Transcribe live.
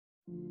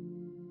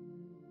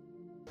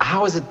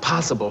how is it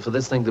possible for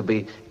this thing to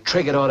be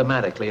triggered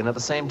automatically and at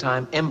the same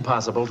time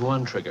impossible to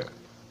untrigger?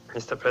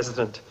 Mr.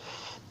 President,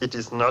 it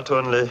is not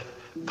only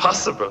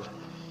possible,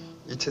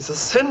 it is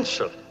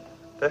essential.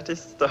 That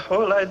is the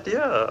whole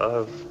idea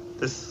of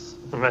this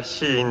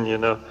machine, you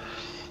know.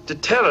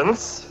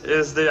 Deterrence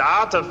is the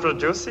art of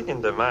producing in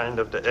the mind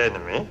of the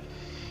enemy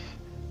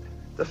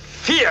the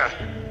fear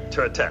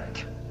to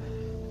attack.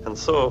 And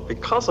so,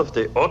 because of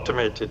the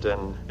automated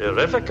and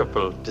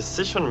irrevocable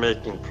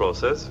decision-making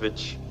process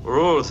which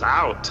rules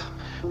out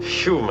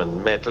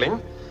human meddling,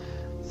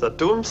 the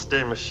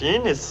doomsday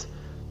machine is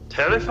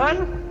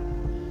terrifying.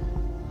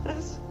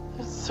 It's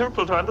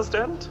simple to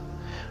understand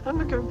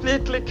and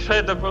completely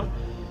credible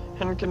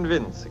and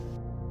convincing.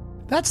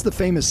 That's the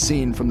famous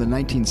scene from the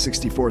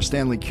 1964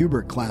 Stanley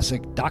Kubrick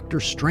classic Dr.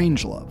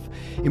 Strangelove,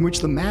 in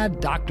which the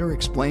mad doctor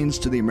explains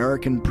to the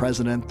American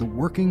president the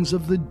workings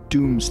of the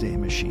doomsday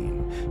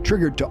machine,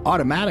 triggered to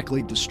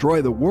automatically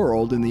destroy the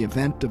world in the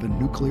event of a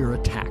nuclear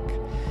attack.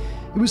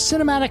 It was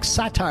cinematic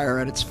satire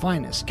at its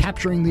finest,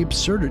 capturing the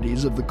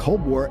absurdities of the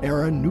Cold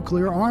War-era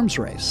nuclear arms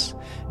race.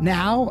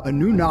 Now, a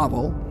new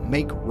novel,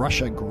 Make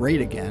Russia Great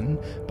Again,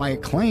 by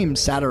acclaimed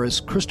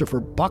satirist Christopher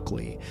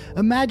Buckley,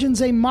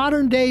 imagines a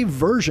modern-day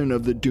version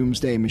of the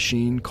doomsday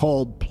machine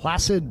called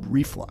Placid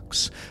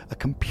Reflux, a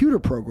computer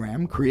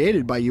program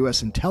created by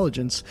U.S.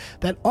 intelligence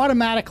that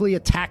automatically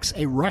attacks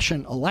a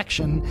Russian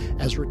election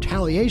as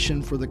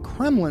retaliation for the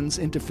Kremlin's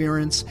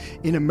interference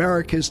in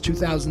America's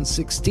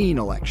 2016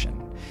 election.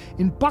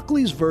 In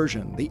Buckley's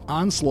version, the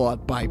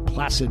onslaught by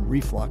Placid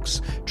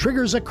Reflux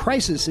triggers a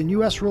crisis in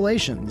U.S.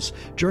 relations,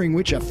 during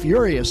which a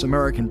furious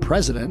American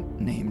president,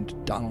 named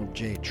Donald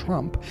J.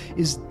 Trump,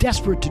 is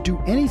desperate to do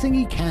anything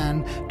he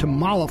can to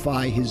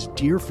mollify his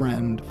dear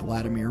friend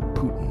Vladimir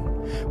Putin.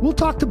 We'll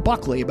talk to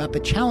Buckley about the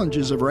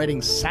challenges of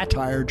writing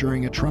satire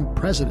during a Trump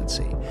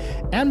presidency.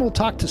 And we'll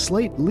talk to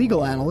Slate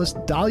legal analyst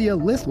Dahlia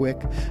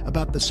Lithwick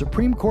about the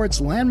Supreme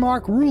Court's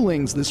landmark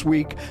rulings this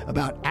week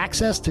about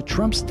access to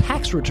Trump's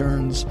tax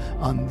returns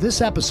on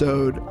this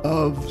episode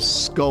of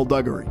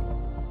Skullduggery.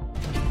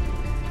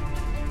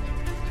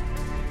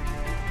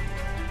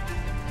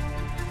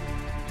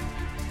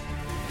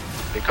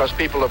 Because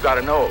people have got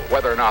to know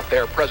whether or not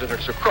their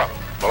president's a crook.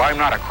 Well, I'm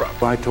not a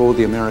crook. I told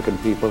the American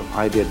people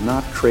I did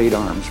not trade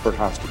arms for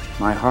hostage.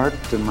 My heart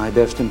and my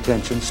best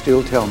intentions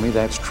still tell me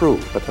that's true,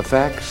 but the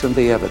facts and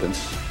the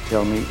evidence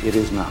tell me it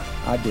is not.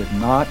 I did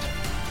not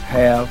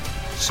have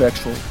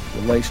sexual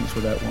relations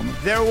with that woman.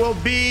 There will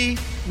be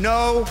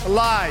no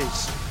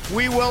lies.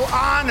 We will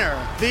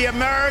honor the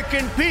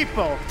American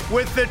people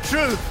with the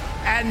truth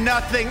and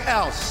nothing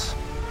else.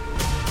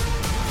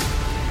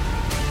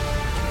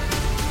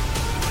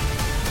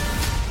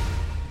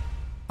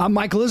 I'm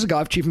Michael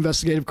Isikoff, Chief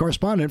Investigative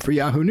Correspondent for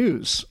Yahoo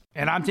News.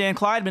 And I'm Dan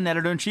Kleidman,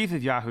 Editor-in-Chief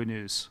of Yahoo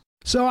News.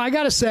 So I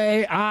got to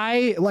say,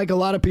 I, like a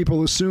lot of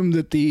people, assumed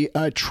that the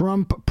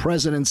Trump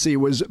presidency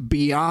was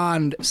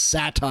beyond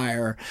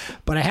satire.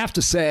 But I have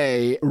to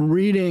say,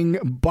 reading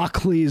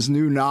Buckley's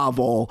new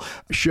novel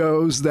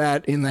shows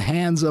that in the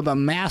hands of a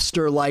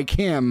master like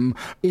him,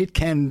 it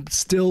can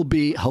still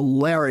be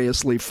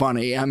hilariously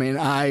funny. I mean,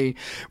 I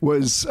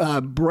was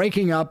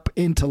breaking up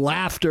into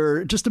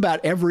laughter just about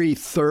every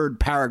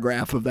third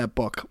paragraph of that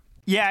book.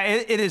 Yeah,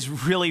 it is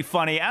really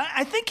funny.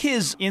 I think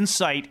his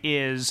insight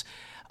is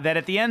that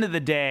at the end of the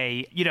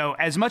day, you know,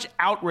 as much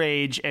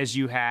outrage as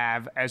you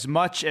have, as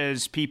much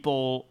as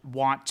people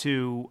want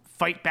to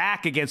fight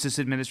back against this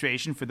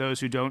administration for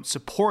those who don't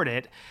support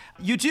it,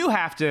 you do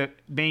have to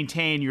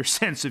maintain your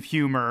sense of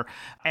humor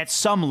at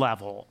some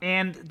level.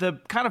 And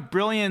the kind of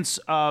brilliance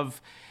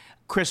of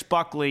Chris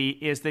Buckley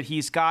is that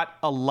he's got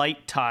a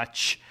light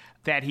touch,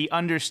 that he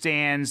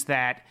understands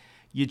that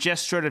you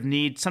just sort of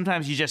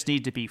sometimes you just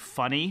need to be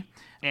funny.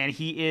 And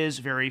he is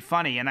very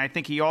funny. And I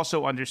think he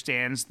also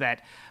understands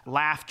that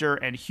laughter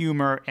and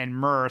humor and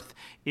mirth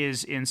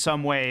is in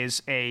some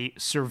ways a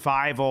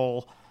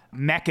survival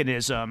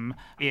mechanism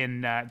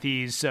in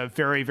these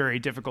very, very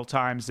difficult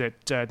times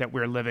that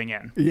we're living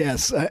in.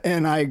 Yes,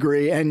 and I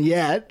agree. And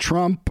yet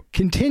Trump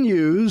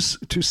continues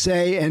to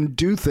say and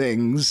do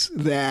things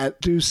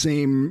that do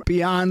seem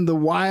beyond the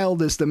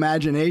wildest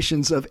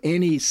imaginations of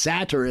any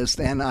satirist.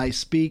 And I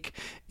speak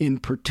in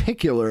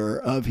particular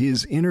of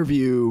his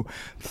interview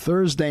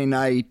Thursday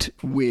night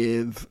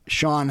with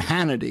Sean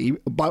Hannity,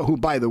 who,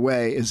 by the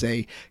way, is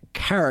a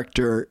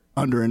character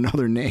under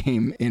another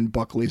name in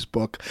Buckley's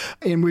book,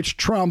 in which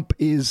Trump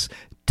is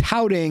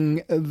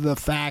touting the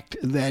fact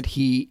that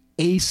he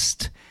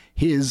aced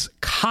his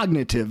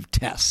cognitive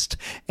test.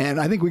 And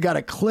I think we got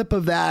a clip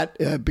of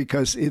that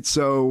because it's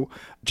so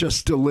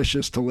just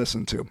delicious to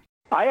listen to.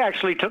 I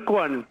actually took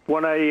one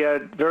when I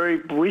very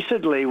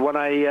recently when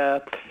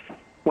I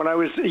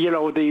was,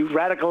 the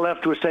radical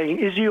left was saying,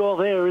 "Is he all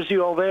there? Is he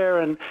all there?"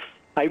 And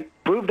I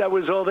proved I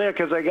was all there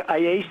because I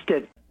aced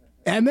it.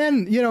 And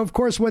then, of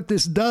course, what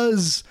this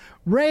does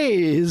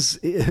raise,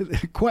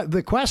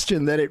 the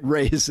question that it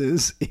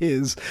raises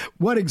is,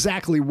 what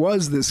exactly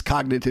was this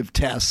cognitive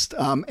test?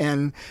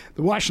 And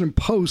the Washington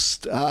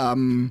Post,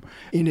 in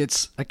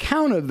its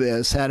account of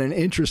this, had an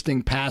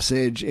interesting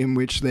passage in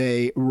which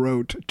they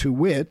wrote, to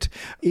wit,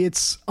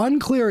 it's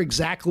unclear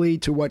exactly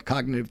to what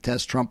cognitive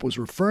test Trump was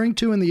referring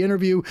to in the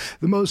interview.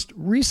 The most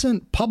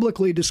recent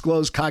publicly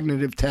disclosed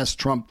cognitive test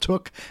Trump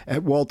took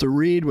at Walter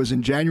Reed was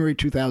in January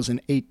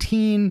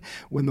 2018,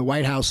 when the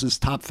White House's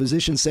top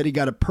physician said he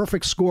got a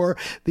perfect score.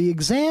 The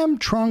exam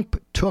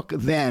Trump took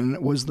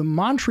then was the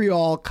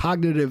Montreal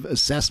Cognitive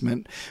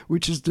Assessment,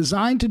 which is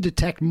designed to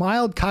detect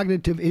mild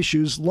cognitive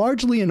issues,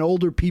 largely in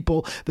older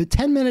people. The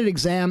 10-minute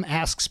exam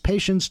asks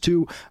patients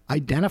to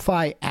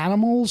identify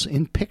animals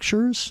in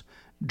pictures,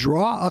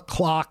 draw a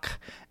clock,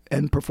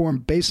 and perform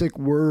basic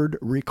word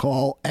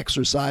recall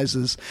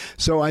exercises.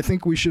 So I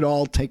think we should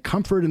all take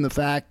comfort in the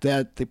fact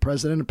that the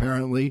president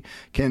apparently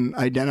can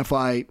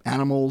identify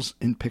animals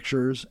in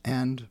pictures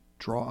and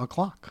draw a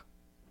clock.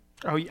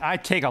 Oh, I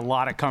take a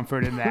lot of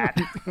comfort in that.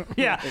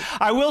 Yeah,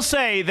 I will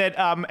say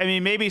that,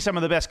 maybe some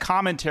of the best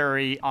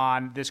commentary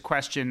on this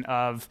question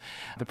of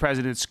the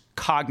president's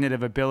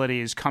cognitive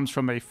abilities comes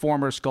from a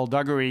former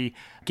Skullduggery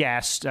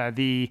guest,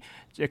 the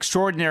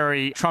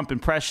extraordinary Trump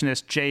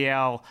impressionist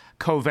J.L.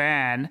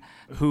 Cauvin,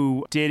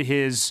 who did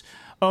his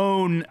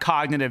own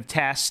cognitive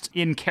test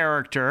in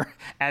character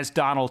as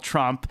Donald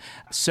Trump.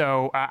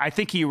 So I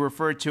think he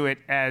referred to it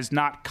as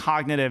not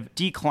cognitive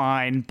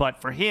decline,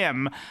 but for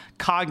him,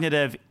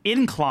 cognitive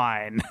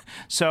incline.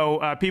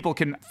 So people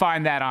can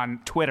find that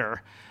on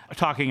Twitter,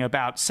 talking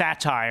about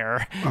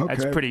satire. Okay.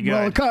 That's pretty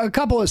good. Well, a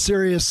couple of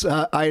serious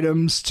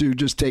items to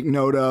just take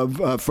note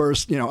of.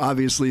 First,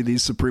 obviously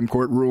these Supreme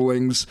Court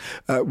rulings,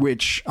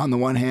 which on the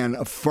one hand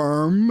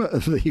affirm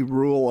the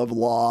rule of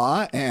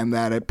law and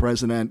that a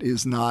president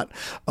is not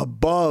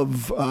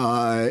above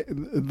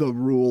the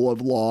rule of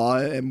law,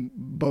 and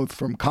both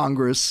from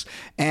Congress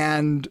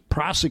and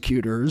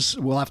prosecutors.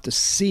 We'll have to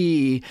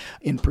see,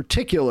 in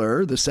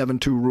particular, the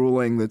 7-2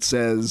 ruling that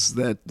says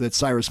that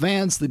Cyrus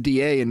Vance, the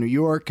DA in New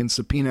York, can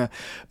subpoena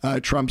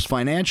Trump's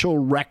financial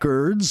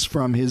records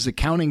from his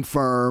accounting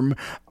firm.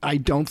 I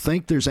don't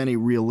think there's any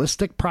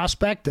realistic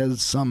prospect,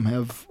 as some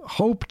have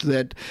hoped,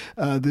 that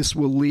this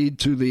will lead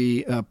to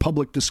the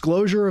public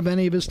disclosure of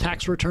any of his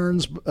tax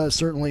returns,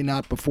 certainly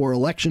not before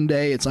Election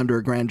Day. It's under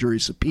a grand jury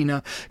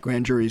subpoena.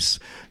 Grand jury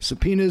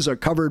subpoenas are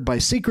covered by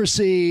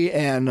secrecy,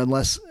 and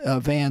unless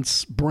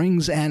Vance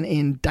brings an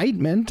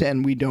indictment,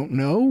 and we don't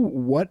know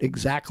what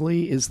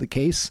exactly is the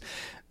case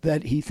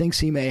that he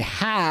thinks he may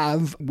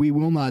have, we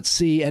will not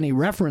see any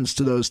reference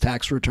to those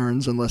tax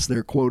returns unless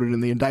they're quoted in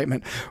the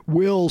indictment.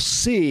 We'll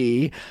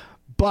see.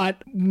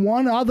 But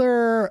one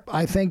other,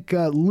 I think,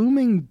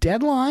 looming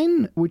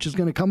deadline, which is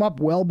going to come up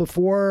well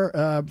before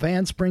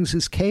Vance brings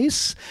his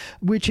case,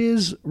 which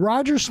is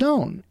Roger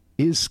Stone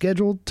is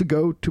scheduled to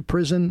go to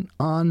prison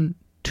on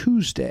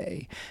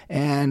Tuesday.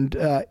 And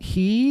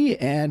he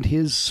and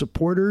his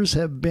supporters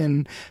have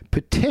been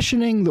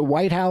petitioning the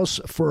White House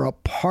for a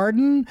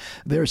pardon.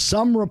 There's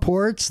some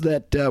reports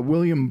that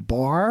William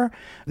Barr,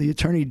 the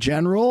Attorney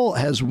General,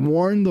 has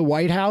warned the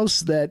White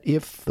House that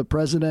if the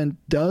president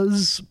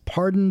does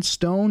pardon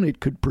Stone, it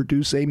could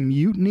produce a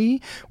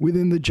mutiny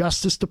within the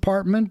Justice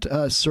Department.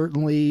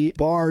 Certainly,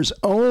 Barr's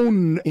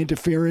own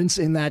interference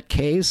in that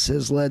case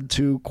has led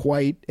to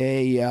quite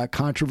a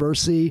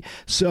controversy.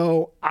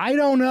 So I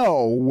don't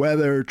know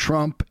whether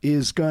Trump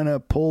is going to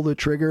pull the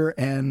trigger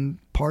and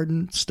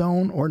pardon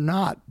Stone or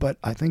not, but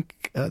I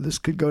think this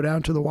could go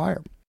down to the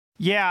wire.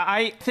 Yeah,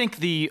 I think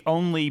the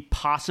only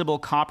possible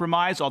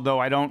compromise, although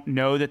I don't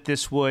know that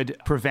this would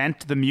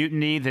prevent the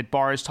mutiny that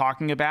Barr is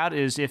talking about,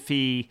 is if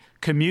he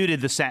commuted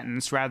the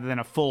sentence rather than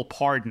a full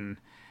pardon.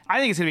 I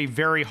think it's going to be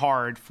very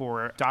hard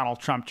for Donald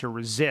Trump to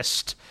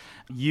resist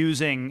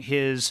using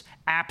his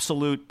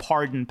absolute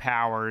pardon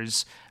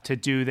powers to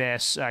do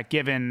this,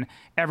 given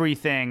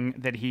everything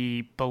that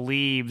he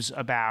believes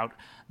about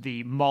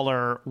the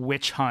Mueller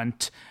witch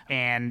hunt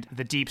and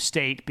the deep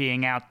state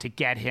being out to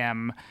get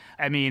him.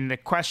 I mean, the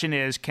question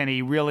is, can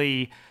he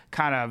really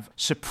kind of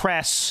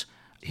suppress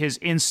his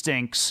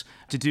instincts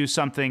to do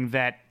something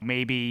that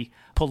may be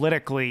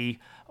politically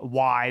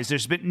wise?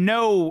 There's been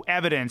no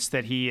evidence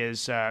that he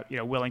is,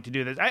 willing to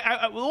do this.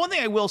 One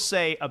thing I will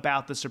say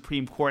about the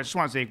Supreme Court, I just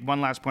want to say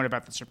one last point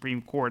about the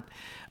Supreme Court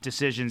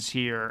decisions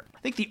here. I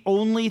think the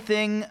only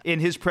thing in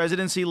his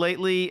presidency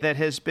lately that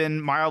has been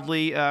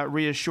mildly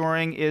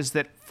reassuring is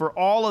that for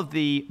all of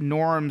the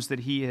norms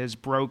that he has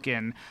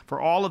broken,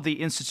 for all of the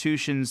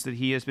institutions that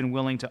he has been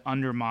willing to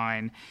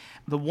undermine,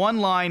 the one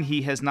line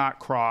he has not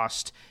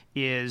crossed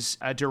is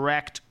a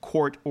direct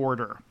court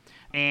order.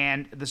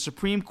 And the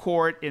Supreme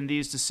Court in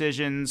these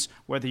decisions,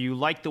 whether you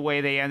like the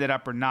way they ended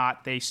up or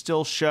not, they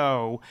still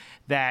show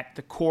that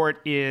the court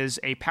is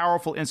a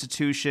powerful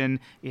institution,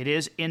 it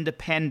is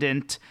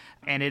independent,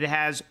 and it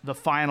has the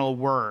final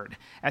word.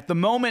 At the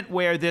moment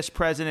where this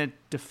president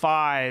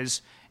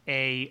defies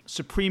a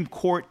Supreme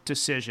Court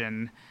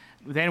decision,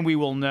 then we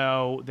will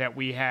know that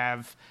we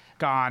have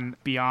gone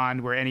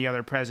beyond where any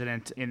other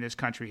president in this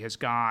country has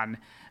gone.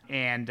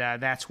 And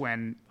that's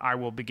when I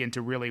will begin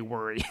to really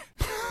worry.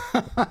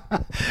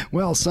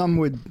 Well, some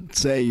would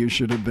say you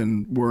should have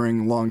been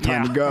worrying a long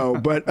time ago,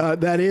 but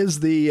that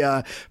is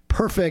the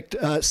perfect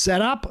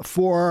setup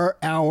for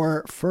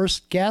our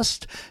first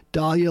guest,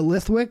 Dahlia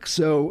Lithwick.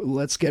 So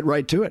let's get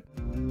right to it.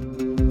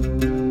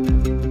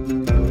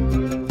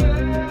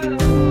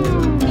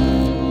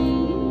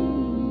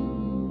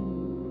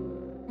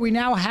 We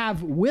now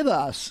have with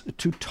us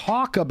to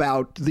talk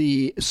about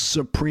the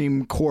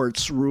Supreme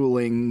Court's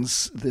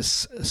rulings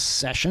this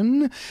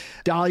session,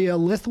 Dahlia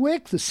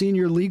Lithwick, the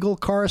senior legal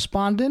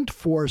correspondent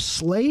for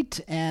Slate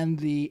and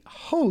the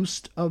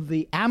host of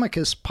the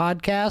Amicus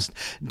podcast.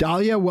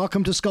 Dahlia,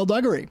 welcome to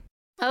Skullduggery.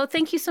 Oh,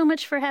 thank you so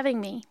much for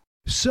having me.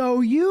 So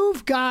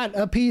you've got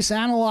a piece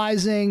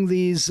analyzing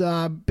these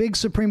big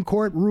Supreme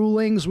Court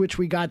rulings, which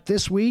we got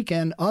this week,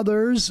 and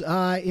others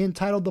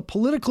entitled The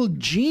Political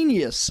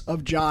Genius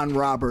of John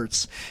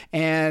Roberts.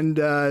 And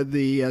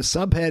the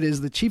subhead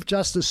is the Chief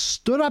Justice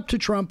stood up to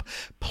Trump,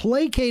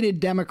 placated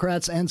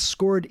Democrats, and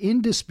scored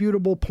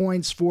indisputable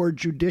points for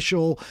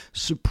judicial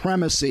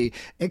supremacy.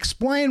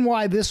 Explain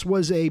why this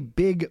was a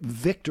big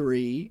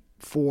victory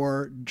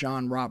for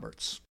John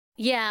Roberts.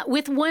 Yeah,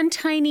 with one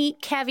tiny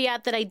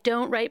caveat that I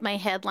don't write my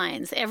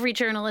headlines. Every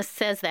journalist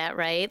says that,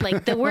 right?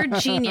 Like the word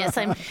genius,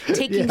 I'm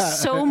taking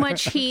so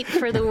much heat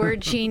for the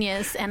word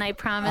genius, and I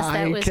promise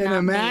that was not me. I can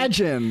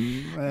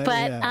imagine.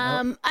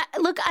 But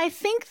look, I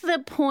think the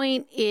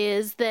point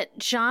is that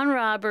John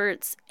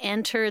Roberts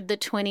entered the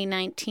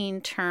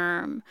 2019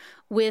 term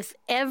with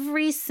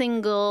every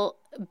single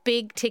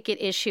big ticket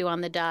issue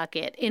on the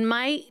docket. In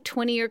my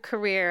 20-year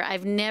career,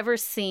 I've never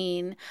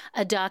seen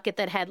a docket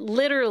that had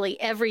literally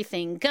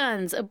everything: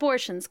 guns,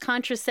 abortions,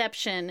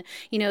 contraception,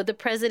 the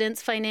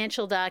president's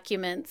financial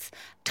documents,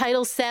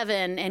 Title VII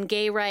and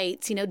gay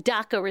rights,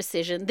 DACA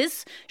rescission.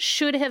 This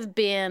should have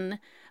been,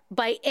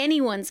 by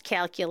anyone's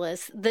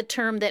calculus, the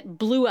term that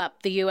blew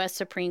up the U.S.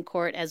 Supreme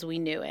Court as we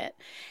knew it.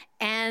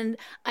 And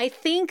I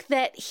think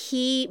that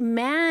he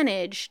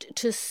managed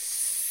to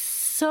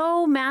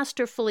so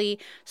masterfully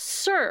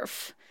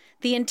surf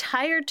the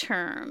entire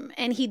term.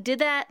 And he did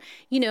that,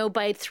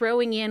 by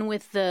throwing in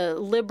with the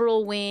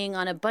liberal wing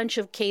on a bunch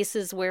of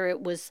cases where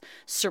it was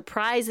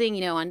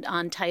surprising,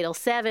 on Title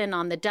VII,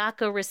 on the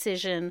DACA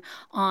rescission,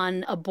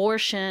 on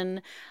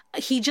abortion.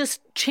 He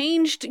just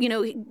changed,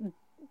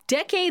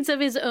 decades of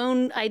his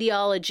own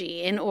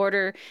ideology in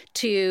order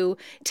to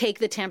take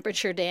the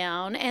temperature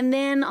down. And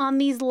then on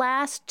these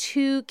last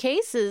two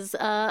cases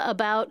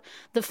about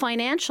the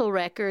financial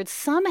records,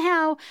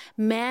 somehow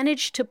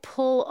managed to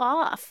pull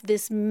off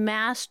this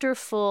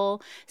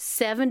masterful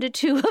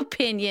 7-2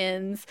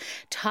 opinions,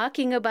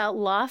 talking about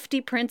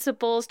lofty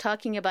principles,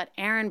 talking about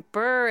Aaron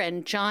Burr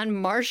and John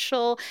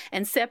Marshall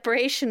and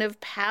separation of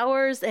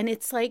powers. And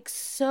it's like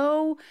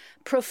so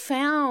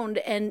profound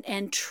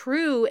and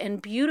true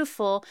and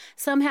beautiful.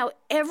 Somehow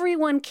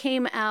everyone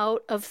came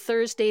out of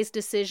Thursday's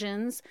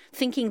decisions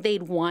thinking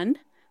they'd won,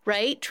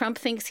 right? Trump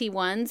thinks he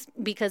won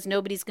because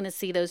nobody's going to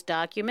see those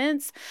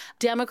documents.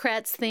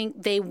 Democrats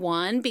think they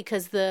won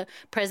because the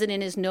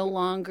president is no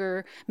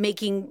longer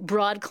making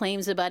broad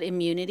claims about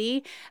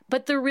immunity.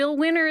 But the real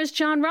winner is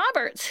John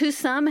Roberts, who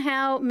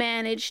somehow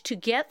managed to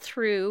get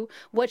through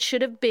what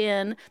should have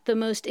been the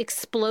most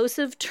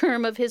explosive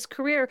term of his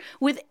career,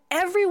 with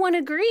everyone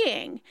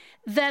agreeing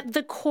that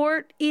the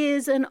court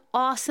is an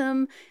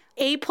awesome,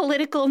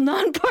 apolitical,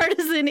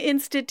 nonpartisan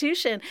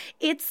institution.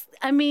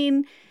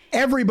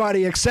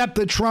 Everybody except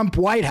the Trump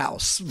White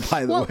House,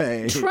 by the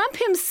way. Trump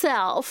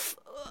himself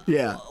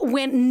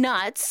went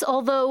nuts,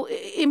 although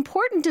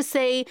important to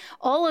say,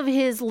 all of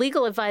his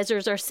legal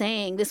advisors are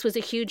saying this was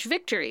a huge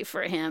victory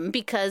for him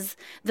because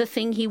the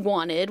thing he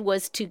wanted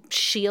was to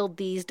shield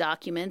these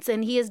documents,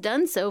 and he has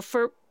done so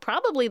for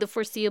probably the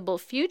foreseeable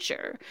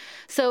future.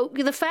 So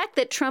the fact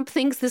that Trump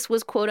thinks this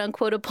was, quote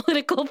unquote, a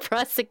political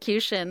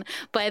prosecution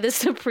by the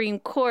Supreme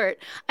Court,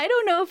 I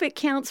don't know if it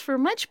counts for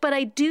much, but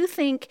I do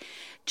think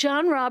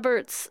John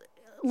Roberts,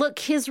 look,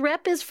 his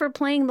rep is for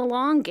playing the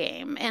long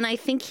game. And I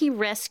think he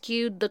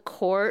rescued the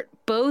court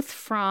both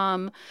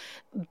from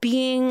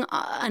being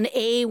an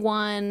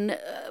A1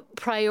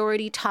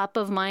 priority, top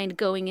of mind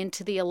going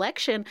into the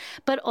election,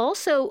 but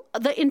also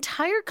the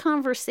entire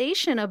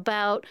conversation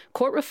about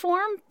court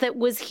reform that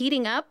was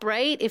heating up,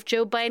 right? If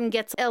Joe Biden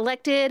gets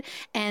elected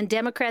and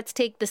Democrats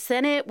take the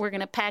Senate, we're going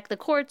to pack the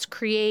courts,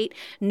 create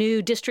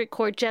new district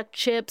court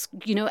judgeships,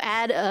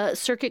 add a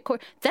circuit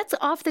court. That's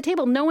off the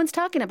table. No one's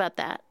talking about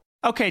that.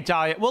 Okay,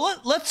 Dahlia. Well,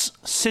 let's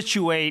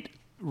situate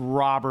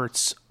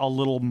Roberts a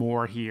little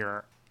more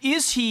here.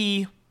 Is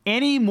he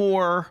any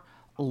more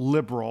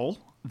liberal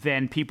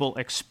than people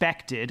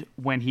expected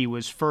when he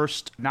was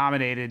first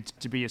nominated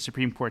to be a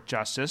Supreme Court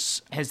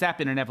justice? Has that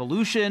been an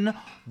evolution?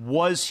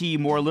 Was he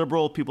more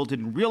liberal, people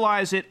didn't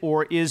realize it?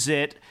 Or is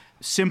it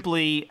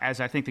simply, as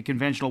I think the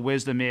conventional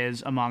wisdom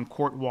is among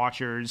court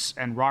watchers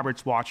and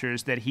Roberts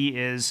watchers, that he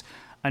is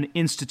an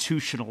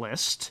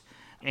institutionalist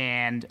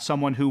and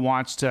someone who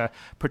wants to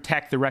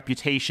protect the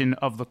reputation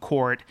of the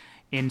court,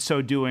 in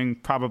so doing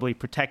probably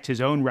protect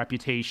his own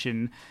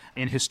reputation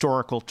in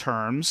historical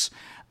terms.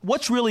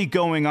 What's really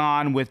going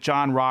on with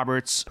John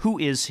Roberts? Who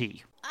is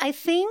he? I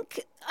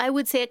think I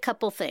would say a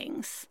couple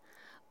things.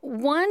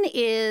 One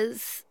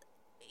is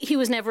he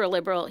was never a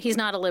liberal. He's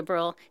not a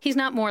liberal. He's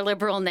not more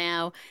liberal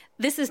now.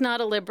 This is not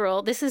a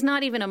liberal. This is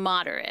not even a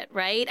moderate,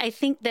 right? I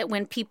think that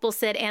when people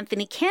said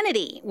Anthony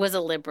Kennedy was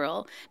a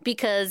liberal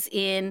because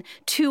in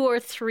 2 or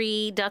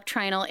 3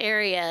 doctrinal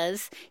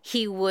areas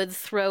he would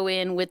throw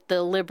in with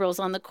the liberals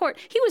on the court,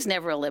 he was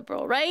never a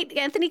liberal, right?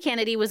 Anthony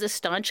Kennedy was a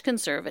staunch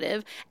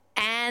conservative.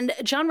 And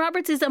John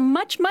Roberts is a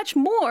much, much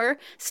more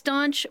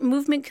staunch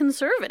movement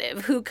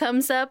conservative who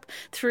comes up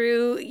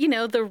through,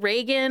 the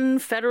Reagan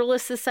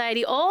Federalist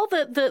Society, all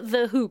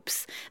the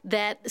hoops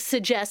that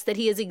suggest that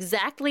he is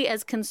exactly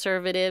as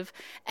conservative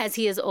as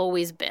he has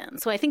always been.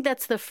 So I think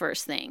that's the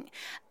first thing.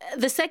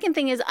 The second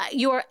thing is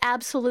you are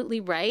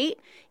absolutely right.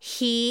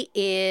 He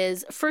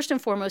is first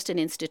and foremost an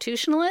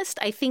institutionalist.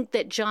 I think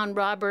that John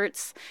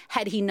Roberts,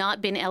 had he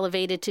not been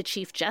elevated to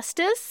Chief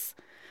Justice,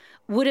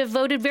 would have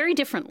voted very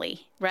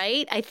differently,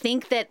 right? I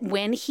think that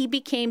when he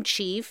became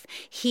chief,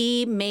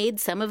 he made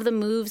some of the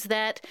moves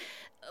that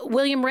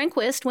William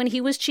Rehnquist, when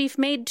he was chief,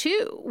 made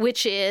too,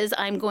 which is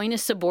I'm going to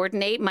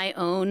subordinate my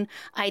own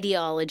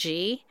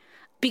ideology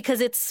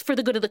because it's for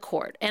the good of the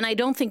court. And I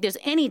don't think there's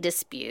any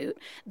dispute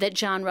that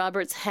John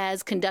Roberts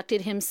has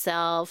conducted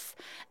himself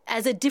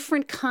as a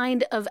different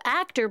kind of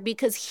actor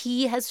because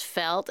he has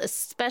felt,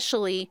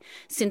 especially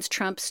since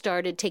Trump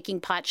started taking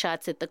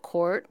potshots at the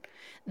court,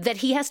 that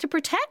he has to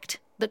protect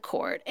the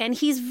court. And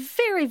he's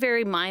very,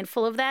 very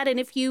mindful of that. And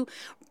if you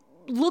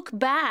look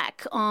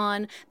back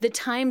on the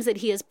times that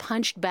he has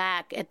punched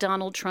back at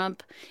Donald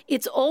Trump,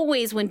 it's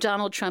always when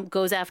Donald Trump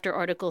goes after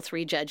Article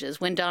 3 judges,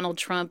 when Donald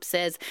Trump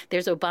says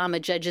there's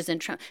Obama judges and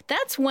Trump.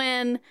 That's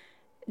when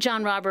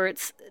John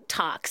Roberts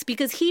talks,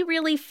 because he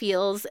really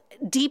feels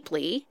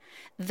deeply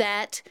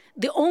that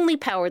the only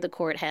power the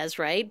court has,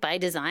 right, by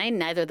design,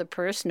 neither the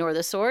purse nor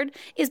the sword,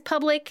 is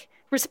public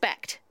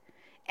respect.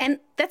 And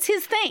that's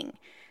his thing.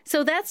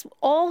 So that's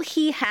all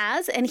he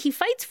has, and he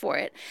fights for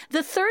it.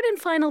 The third and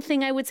final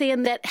thing I would say,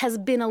 and that has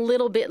been a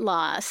little bit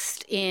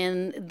lost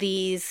in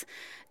these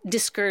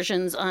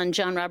discursions on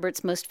John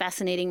Roberts' most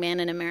fascinating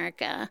man in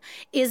America,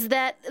 is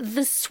that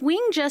the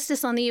swing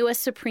justice on the U.S.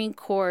 Supreme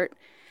Court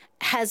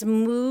has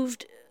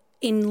moved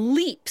in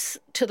leaps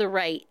to the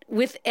right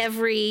with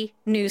every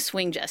new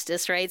swing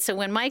justice, right? So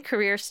when my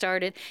career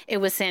started, it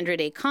was Sandra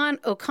Day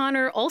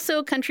O'Connor, also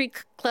a country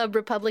club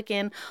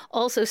Republican,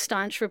 also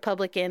staunch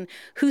Republican,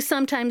 who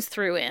sometimes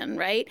threw in,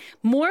 right?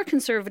 More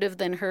conservative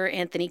than her,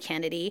 Anthony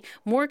Kennedy,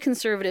 more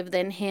conservative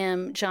than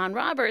him, John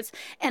Roberts.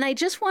 And I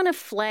just want to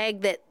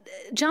flag that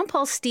John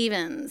Paul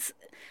Stevens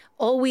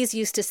always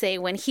used to say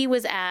when he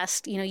was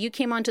asked, you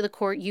came onto the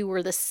court, you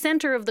were the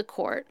center of the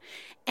court.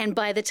 And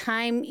by the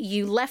time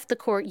you left the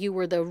court, you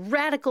were the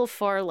radical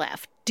far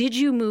left. Did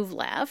you move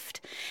left?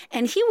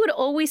 And he would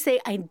always say,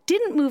 I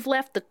didn't move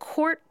left. The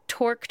court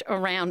torqued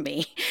around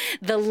me.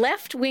 The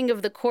left wing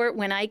of the court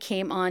when I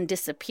came on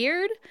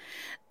disappeared.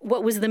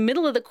 What was the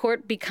middle of the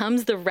court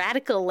becomes the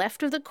radical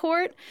left of the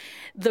court.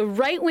 The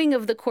right wing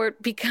of the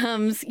court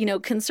becomes,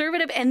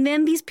 conservative. And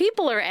then these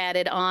people are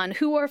added on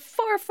who are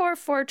far, far,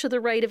 far to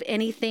the right of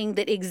anything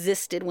that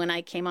existed when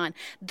I came on.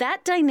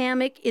 That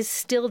dynamic is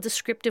still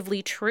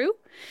descriptively true.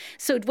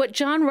 So what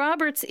John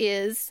Roberts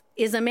is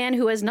a man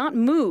who has not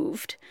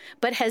moved,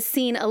 but has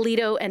seen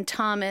Alito and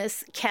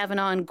Thomas,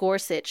 Kavanaugh and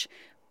Gorsuch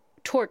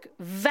torque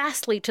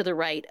vastly to the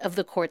right of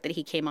the court that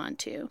he came on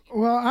to.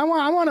 Well, I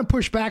want to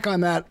push back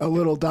on that a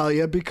little,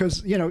 Dahlia,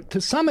 because, to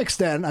some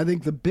extent, I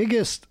think the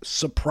biggest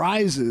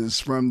surprises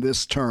from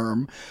this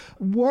term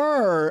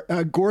were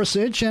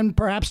Gorsuch and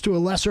perhaps to a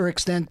lesser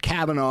extent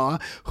Kavanaugh,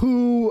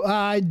 who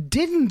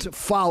didn't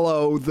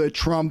follow the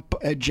Trump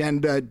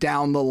agenda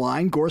down the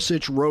line.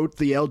 Gorsuch wrote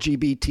the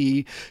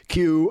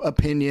LGBTQ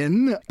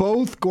opinion.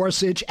 Both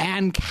Gorsuch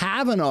and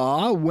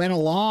Kavanaugh went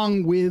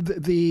along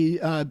with the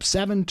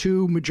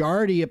 7-2 majority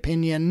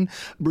opinion,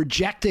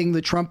 rejecting the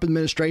Trump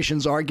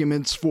administration's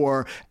arguments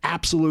for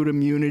absolute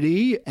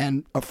immunity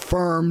and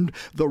affirmed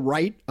the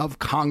right of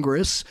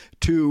Congress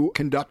to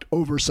conduct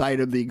oversight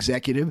of the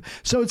executive.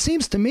 So it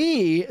seems to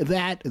me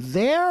that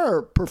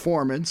their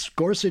performance,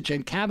 Gorsuch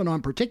and Kavanaugh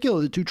in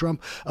particular, the two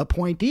Trump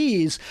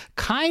appointees,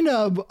 kind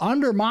of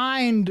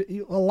undermined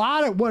a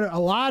lot of what a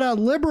lot of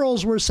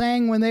liberals were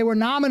saying when they were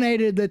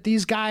nominated, that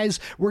these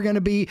guys were going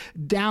to be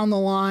down the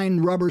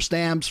line rubber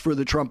stamps for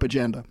the Trump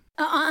agenda.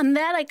 On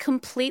that, I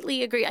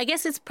completely agree. I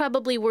guess it's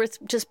probably worth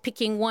just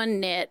picking one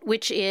nit,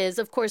 which is,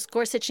 of course,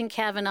 Gorsuch and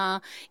Kavanaugh.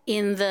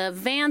 In the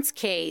Vance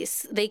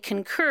case, they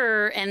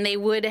concur, and they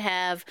would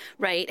have,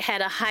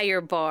 had a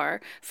higher bar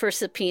for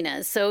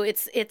subpoenas. So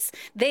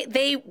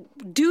they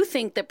do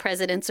think that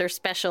presidents are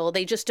special.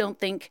 They just don't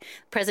think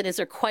presidents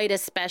are quite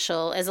as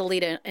special as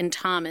Alito and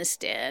Thomas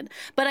did.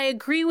 But I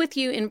agree with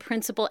you in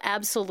principle,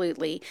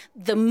 absolutely.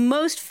 The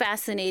most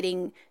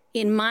fascinating,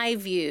 in my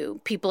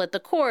view, people at the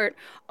court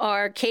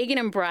are Kagan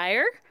and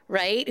Breyer,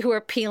 right, who are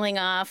peeling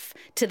off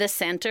to the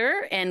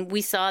center. And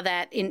we saw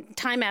that in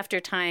time after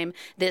time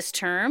this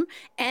term.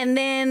 And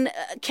then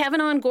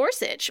Kavanaugh and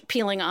Gorsuch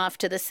peeling off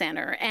to the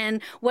center.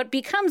 And what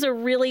becomes a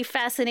really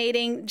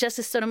fascinating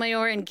Justice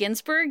Sotomayor and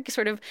Ginsburg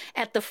sort of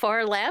at the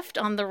far left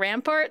on the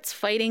ramparts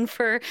fighting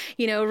for,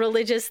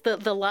 religious,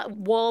 the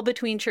wall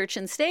between church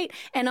and state.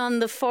 And on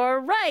the far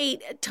right,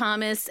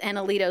 Thomas and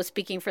Alito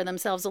speaking for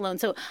themselves alone.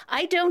 So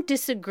I don't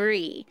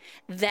disagree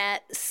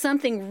that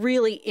something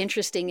really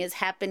interesting is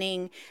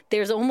happening.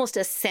 There's almost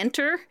a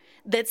center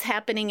that's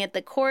happening at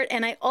the court.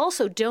 And I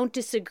also don't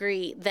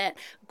disagree that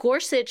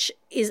Gorsuch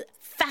is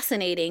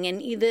fascinating.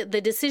 And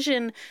the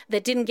decision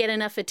that didn't get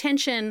enough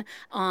attention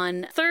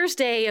on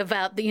Thursday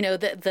about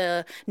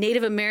the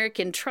Native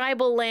American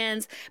tribal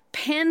lands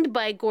penned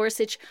by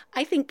Gorsuch,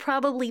 I think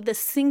probably the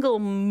single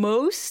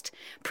most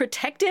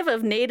protective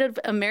of Native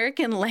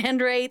American land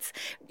rights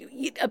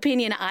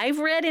opinion I've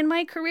read in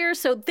my career.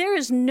 So there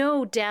is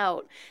no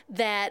doubt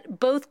that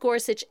both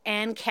Gorsuch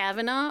and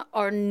Kavanaugh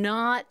are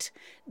not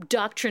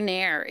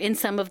doctrinaire in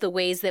some of the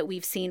ways that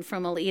we've seen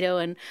from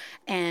Alito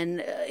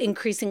and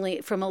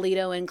increasingly from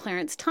Alito and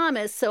Clarence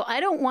Thomas. So I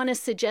don't want to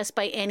suggest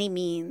by any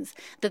means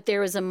that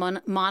there is a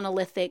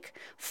monolithic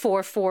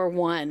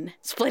 4-4-1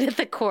 split at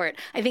the court.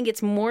 I think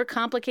it's more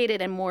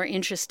complicated and more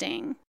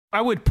interesting.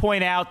 I would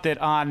point out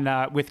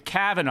that with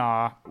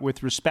Kavanaugh,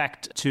 with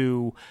respect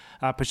to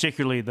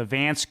particularly the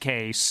Vance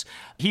case,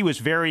 he was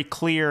very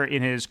clear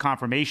in his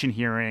confirmation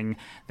hearing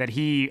that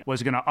he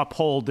was going to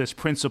uphold this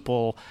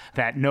principle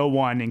that no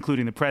one,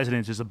 including the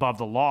president, is above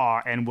the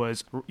law, and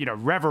was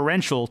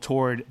reverential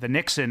toward the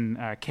Nixon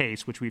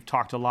case, which we've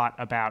talked a lot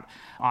about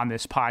on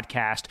this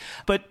podcast.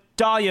 But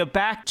Dahlia,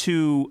 back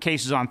to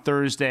cases on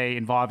Thursday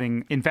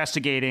involving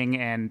investigating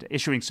and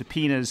issuing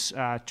subpoenas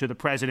to the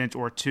president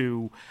or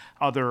to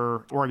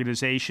other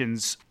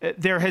organizations.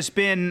 There has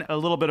been a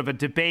little bit of a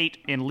debate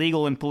in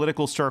legal and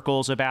political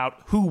circles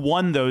about who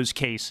won those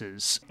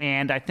cases.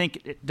 And I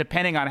think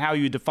depending on how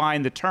you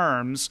define the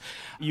terms,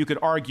 you could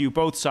argue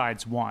both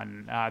sides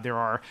won. There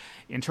are,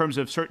 in terms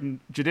of certain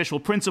judicial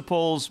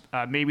principles,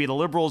 maybe the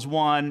liberals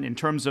won. In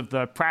terms of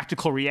the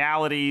practical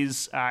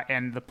realities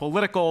and the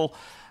political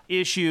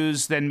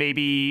issues, then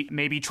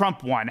maybe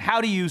Trump won. How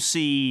do you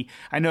see,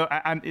 I know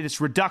it's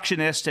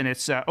reductionist and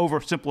it's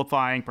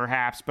oversimplifying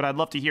perhaps, but I'd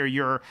love to hear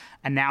your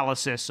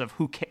analysis of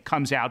who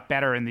comes out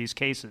better in these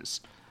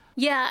cases.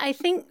 Yeah, I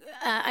think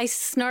I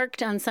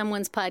snarked on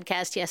someone's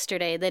podcast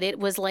yesterday that it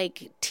was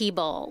like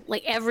T-ball,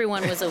 like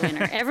everyone was a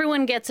winner.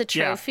 Everyone gets a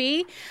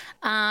trophy.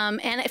 Yeah.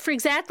 And for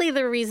exactly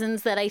the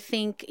reasons that I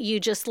think you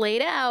just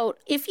laid out,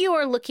 if you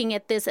are looking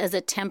at this as a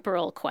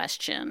temporal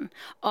question,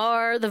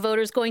 are the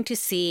voters going to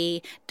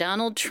see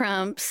Donald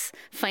Trump's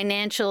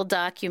financial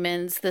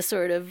documents, the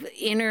sort of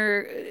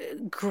inner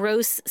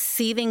gross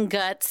seething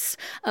guts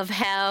of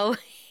how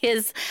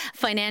his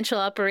financial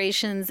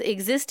operations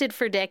existed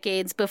for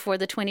decades before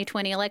the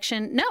 2020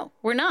 election? No,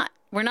 we're not.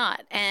 We're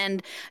not.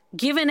 And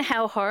given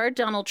how hard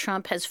Donald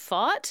Trump has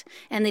fought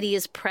and that he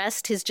has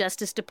pressed his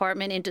Justice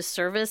Department into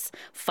service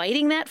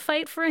fighting that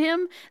fight for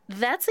him,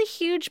 that's a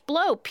huge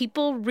blow.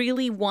 People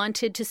really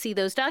wanted to see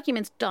those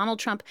documents. Donald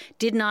Trump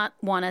did not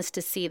want us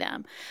to see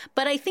them.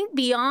 But I think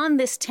beyond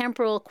this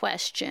temporal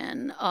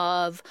question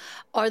of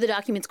are the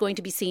documents going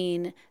to be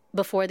seen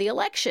before the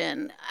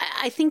election,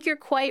 I think you're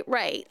quite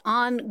right.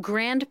 On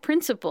grand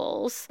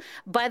principles,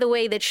 by the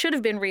way, that should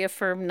have been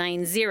reaffirmed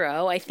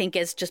 9-0, I think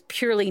as just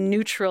purely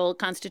neutral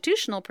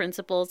constitutional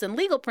principles and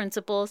legal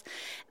principles,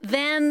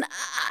 then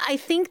I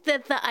think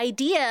that the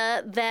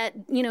idea that,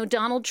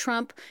 Donald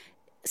Trump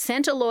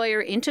sent a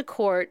lawyer into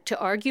court to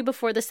argue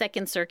before the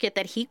Second Circuit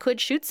that he could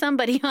shoot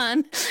somebody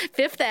on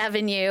Fifth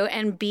Avenue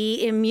and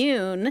be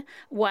immune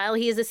while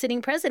he is a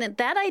sitting president.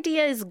 That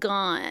idea is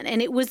gone.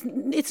 And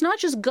it's not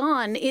just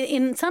gone.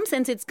 In some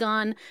sense, it's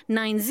gone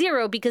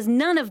 9-0 because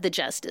none of the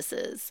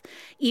justices,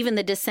 even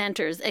the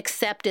dissenters,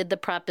 accepted the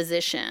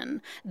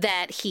proposition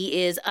that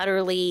he is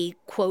utterly,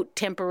 quote,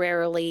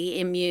 temporarily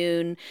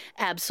immune,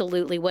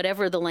 absolutely,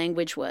 whatever the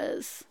language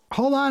was.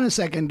 Hold on a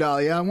second,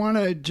 Dahlia. I want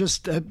to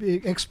just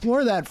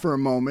explore that for a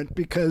moment,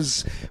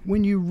 because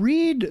when you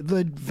read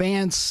the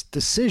Vance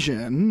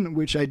decision,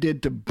 which I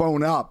did to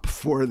bone up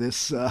for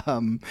this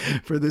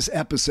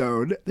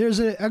episode, there's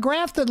a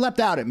graph that leapt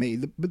out at me.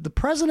 The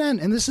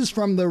president, and this is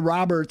from the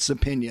Roberts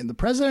opinion, the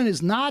president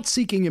is not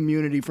seeking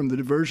immunity from the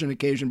diversion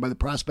occasioned by the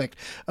prospect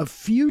of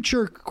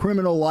future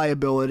criminal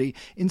liability.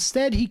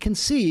 Instead, he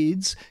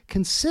concedes,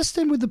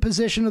 consistent with the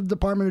position of the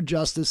Department of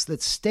Justice,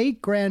 that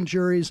state grand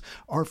juries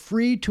are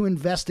free to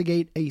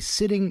investigate a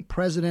sitting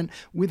president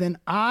with an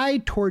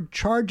eye toward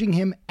charging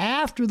him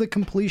after the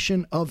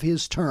completion of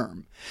his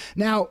term.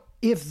 Now,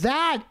 if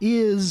that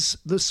is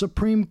the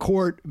Supreme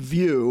Court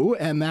view,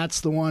 and that's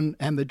the one,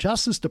 and the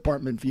Justice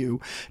Department view,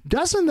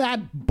 doesn't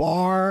that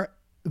bar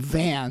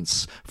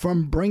Vance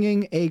from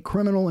bringing a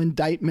criminal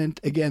indictment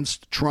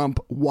against Trump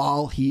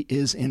while he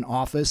is in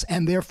office,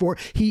 and therefore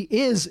he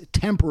is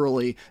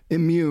temporarily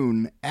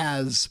immune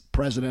as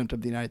president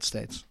of the United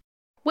States?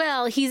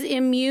 Well, he's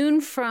immune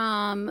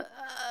from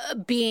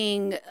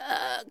being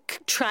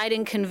tried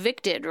and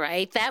convicted,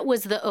 right? That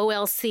was the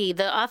OLC,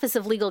 the Office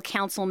of Legal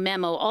Counsel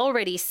memo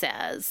already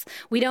says.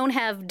 We don't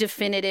have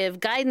definitive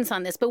guidance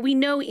on this, but we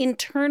know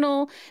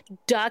internal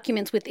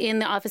documents within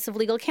the Office of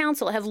Legal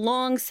Counsel have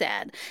long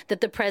said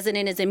that the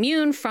president is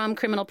immune from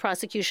criminal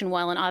prosecution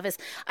while in office.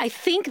 I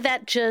think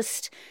that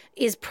just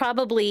is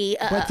probably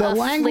but the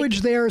language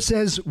there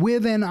says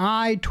with an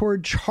eye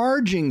toward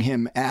charging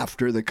him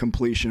after the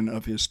completion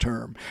of his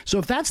term. So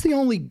if that's the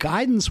only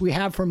guidance we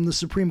have from the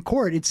Supreme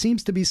Court, it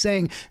seems to be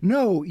saying,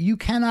 no, you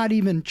cannot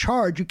even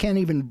charge, you can't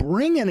even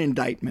bring an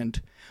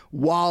indictment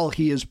while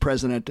he is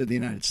president of the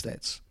United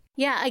States.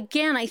 Yeah,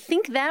 again, I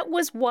think that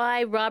was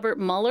why Robert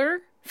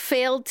Mueller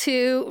failed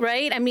to,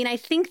 right? I mean, I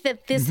think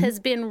that this has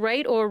been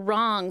right or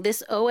wrong.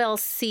 This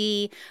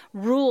OLC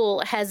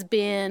rule has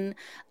been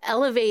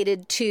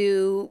elevated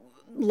to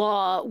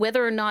law,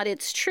 whether or not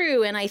it's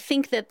true. And I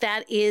think that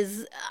that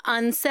is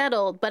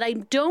unsettled. But I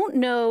don't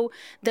know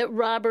that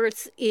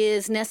Roberts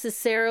is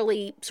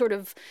necessarily sort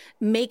of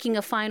making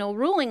a final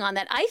ruling on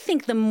that. I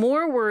think the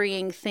more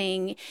worrying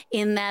thing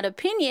in that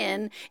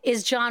opinion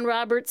is John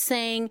Roberts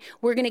saying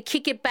we're going to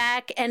kick it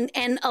back and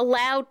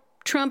allow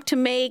Trump to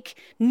make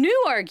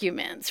new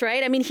arguments,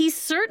 right? I mean, he's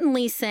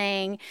certainly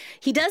saying,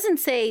 he doesn't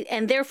say,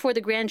 and therefore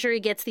the grand jury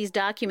gets these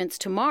documents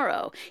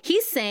tomorrow.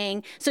 He's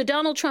saying, so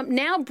Donald Trump,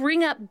 now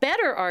bring up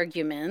better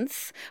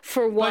arguments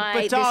for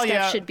why this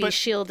stuff should be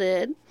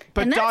shielded.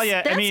 But and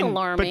Dahlia, that's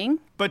alarming.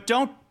 But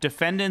don't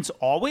defendants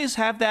always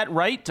have that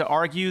right to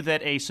argue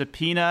that a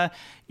subpoena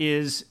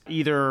is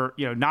either,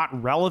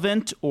 not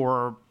relevant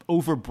or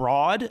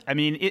overbroad? I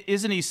mean,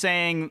 isn't he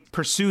saying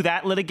pursue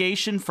that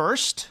litigation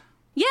first?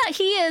 Yeah,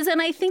 he is.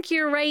 And I think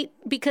you're right,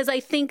 because I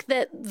think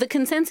that the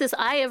consensus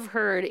I have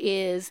heard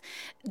is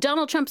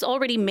Donald Trump's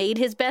already made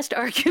his best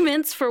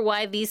arguments for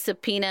why these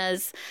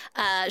subpoenas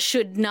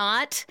should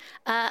not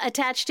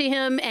attach to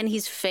him, and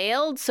he's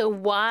failed. So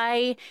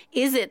why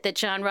is it that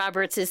John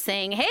Roberts is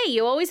saying, hey,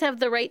 you always have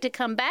the right to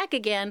come back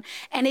again?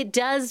 And it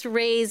does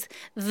raise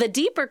the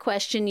deeper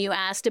question you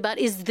asked about,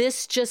 is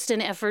this just an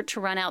effort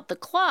to run out the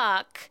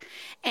clock?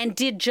 And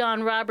did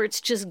John Roberts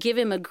just give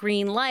him a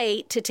green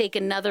light to take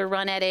another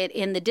run at it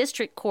in the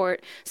district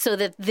court so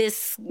that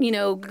this,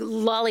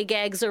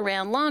 lollygags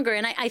around longer?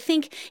 And I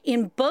think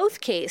in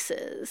both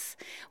cases,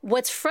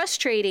 what's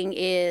frustrating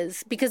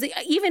is, because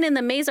even in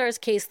the Mazars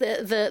case,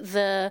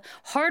 the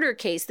harder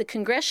case, the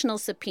congressional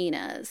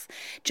subpoenas,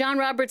 John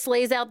Roberts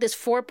lays out this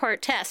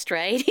 4-part test,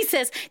 right? He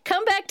says,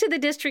 come back to the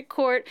district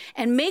court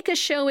and make a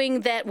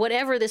showing that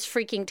whatever this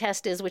freaking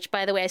test is, which,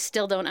 by the way, I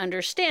still don't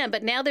understand,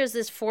 but now there's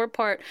this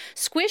 4-part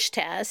squish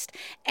test.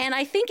 And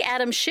I think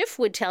Adam Schiff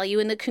would tell you,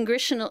 in the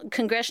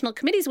congressional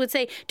committees would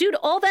say, dude,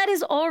 all that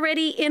is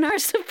already in our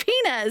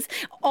subpoenas.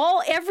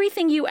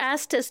 Everything you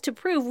asked us to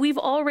prove, we've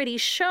already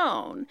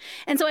shown.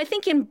 And so I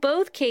think in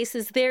both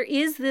cases, there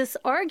is this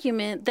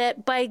argument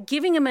that by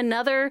giving him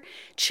another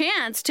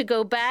chance to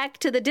go back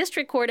to the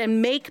district court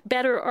and make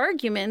better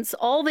arguments,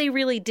 all they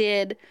really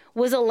did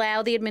was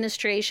allow the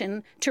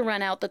administration to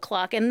run out the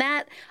clock. And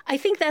that, I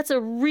think that's a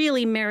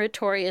really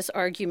meritorious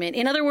argument.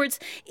 In other words,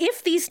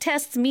 if these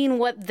tests mean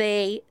what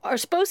they are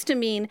supposed to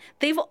mean,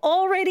 they've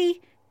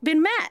already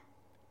been met.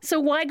 So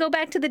why go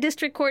back to the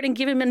district court and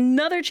give him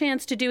another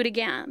chance to do it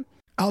again?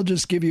 I'll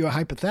just give you a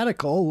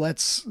hypothetical.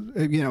 Let's,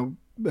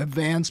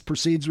 Vance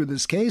proceeds with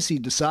his case. He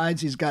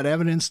decides he's got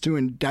evidence to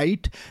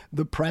indict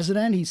the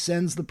president. He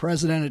sends the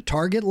president a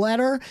target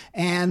letter,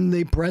 and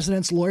the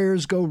president's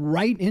lawyers go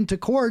right into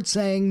court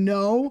saying,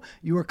 no,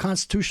 you are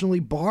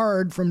constitutionally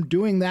barred from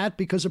doing that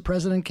because a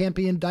president can't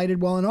be indicted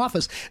while in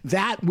office.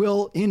 That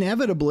will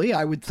inevitably,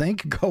 I would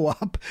think, go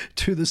up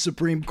to the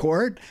Supreme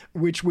Court,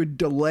 which would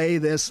delay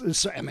this,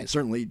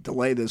 certainly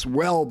delay this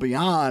well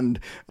beyond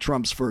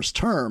Trump's first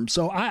term.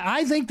 So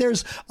I think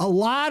there's a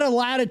lot of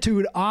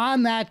latitude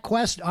on that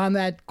question, on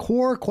that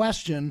core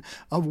question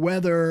of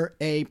whether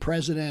a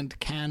president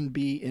can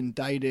be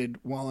indicted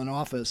while in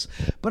office.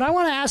 But I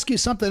want to ask you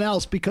something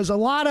else, because a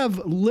lot of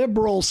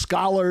liberal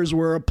scholars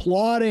were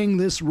applauding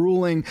this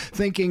ruling,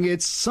 thinking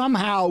it's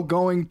somehow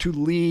going to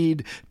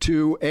lead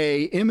to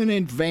a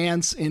imminent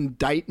Vance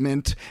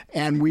indictment,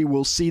 and we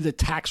will see the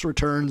tax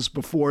returns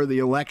before the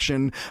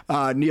election.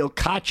 Neil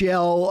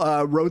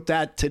Katyal wrote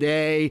that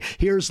today.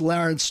 Here's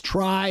Lawrence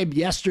Tribe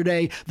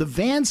yesterday. The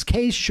Vance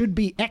case should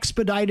be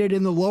expedited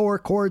in the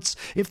lower courts.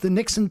 If the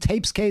Nixon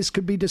tapes case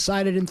could be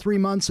decided in 3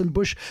 months and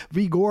Bush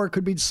v. Gore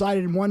could be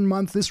decided in 1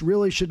 month, this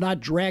really should not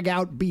drag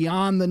out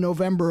beyond the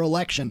November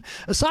election.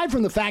 Aside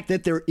from the fact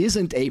that there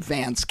isn't a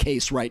Vance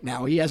case right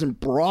now, he hasn't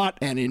brought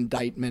an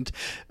indictment.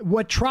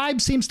 What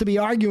Tribe seems to be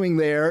arguing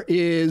there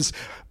is,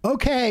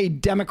 okay,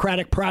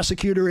 Democratic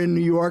prosecutor in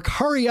New York,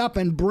 hurry up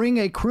and bring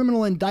a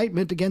criminal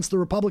indictment against the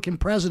Republican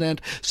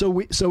president so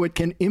it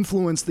can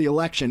influence the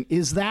election.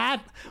 Is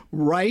that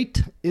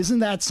right? Isn't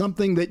that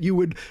something that you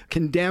would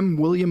condemn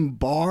William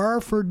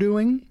Barr for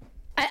doing?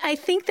 I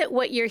think that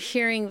what you're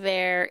hearing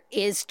there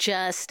is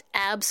just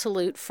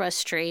absolute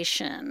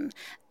frustration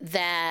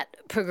that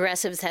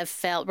progressives have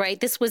felt, right?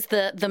 This was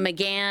the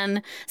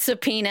McGahn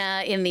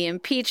subpoena in the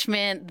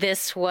impeachment.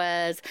 This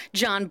was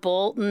John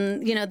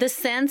Bolton, the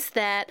sense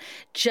that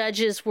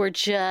judges were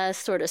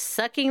just sort of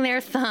sucking their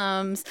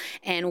thumbs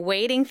and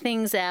waiting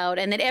things out,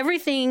 and that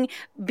everything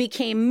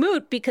became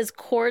moot because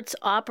courts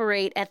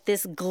operate at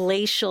this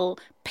glacial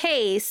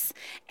pace.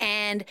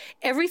 And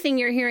everything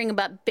you're hearing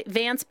about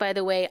Vance, by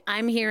the way,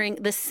 I'm hearing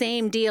the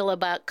same deal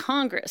about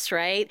Congress,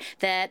 right?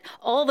 That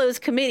all those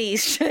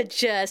committees should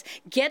just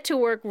get to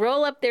work,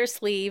 roll up their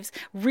sleeves,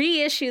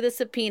 reissue the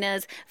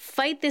subpoenas,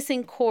 fight this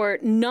in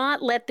court,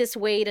 not let this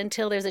wait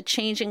until there's a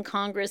change in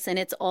Congress and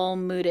it's all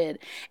mooted.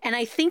 And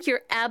I think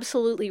you're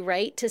absolutely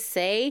right to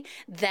say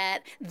that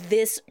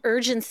this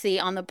urgency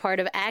on the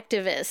part of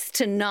activists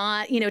to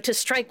not, to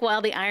strike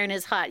while the iron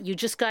is hot, you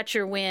just got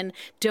your win,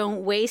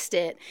 don't waste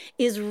it,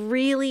 is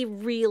really,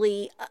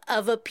 really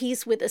of a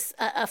piece with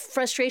a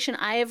frustration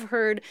I have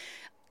heard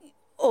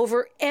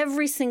over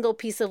every single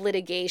piece of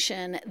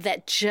litigation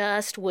that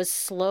just was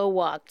slow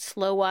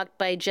walked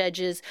by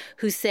judges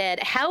who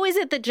said, how is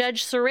it that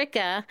Judge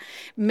Sirica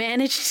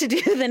managed to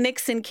do the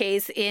Nixon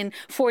case in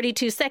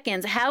 42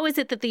 seconds? How is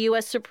it that the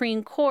U.S.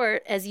 Supreme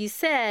Court, as you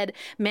said,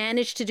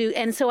 managed to do?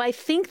 And so I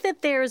think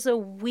that there's a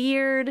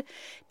weird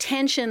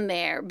tension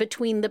there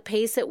between the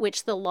pace at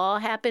which the law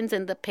happens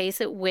and the pace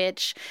at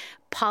which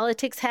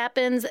politics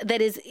happens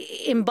that is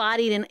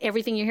embodied in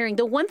everything you're hearing.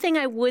 The one thing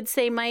I would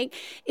say, Mike,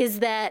 is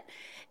that,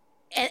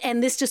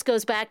 and this just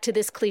goes back to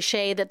this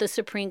cliche that the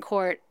Supreme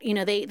Court,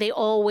 they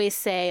always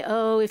say,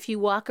 oh, if you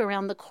walk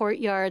around the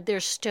courtyard,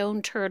 there's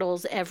stone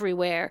turtles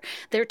everywhere.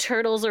 Their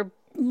turtles are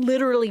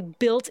literally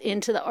built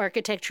into the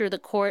architecture of the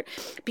court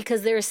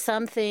because there is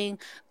something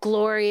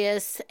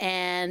glorious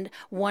and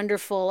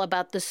wonderful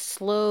about the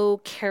slow,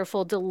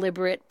 careful,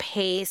 deliberate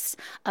pace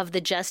of the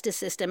justice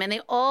system. And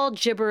they all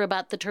gibber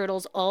about the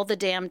turtles all the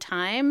damn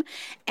time.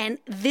 And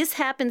this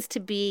happens to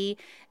be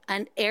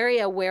an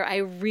area where I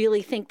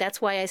really think that's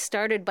why I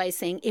started by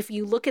saying, if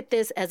you look at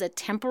this as a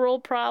temporal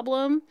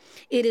problem,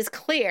 it is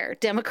clear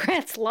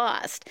Democrats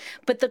lost.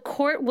 But the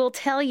court will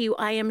tell you,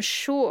 I am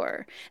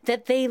sure,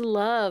 that they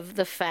love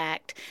the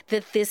fact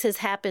that this has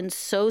happened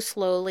so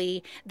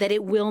slowly that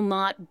it will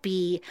not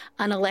be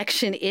an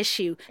election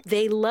issue.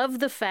 They love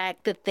the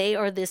fact that they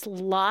are this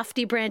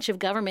lofty branch of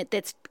government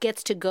that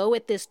gets to go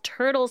at this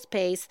turtle's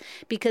pace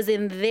because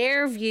in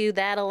their view,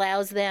 that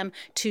allows them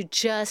to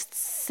just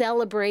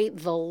celebrate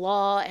the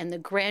law and the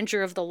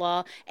grandeur of the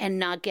law and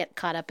not get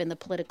caught up in the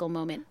political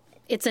moment.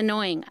 It's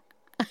annoying.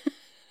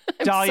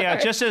 Dahlia,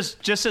 just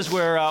as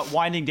we're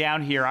winding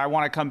down here, I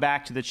want to come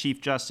back to the Chief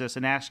Justice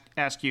and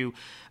ask you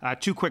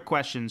two quick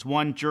questions.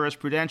 One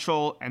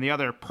jurisprudential and the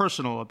other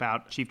personal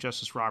about Chief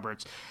Justice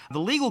Roberts. The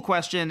legal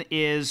question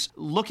is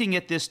looking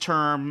at this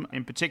term,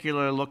 in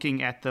particular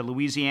looking at the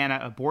Louisiana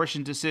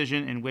abortion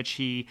decision in which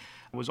he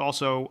was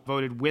also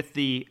voted with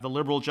the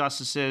liberal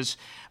justices.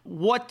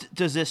 What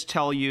does this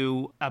tell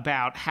you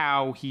about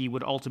how he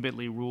would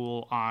ultimately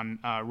rule on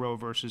Roe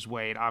versus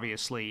Wade?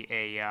 Obviously,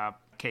 a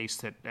case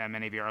that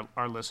many of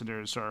our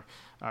listeners are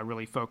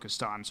really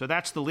focused on. So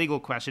that's the legal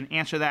question.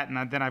 Answer that,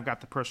 and then I've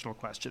got the personal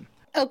question.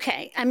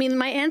 Okay. I mean,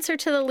 my answer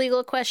to the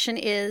legal question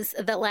is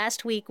that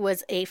last week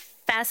was a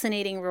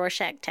fascinating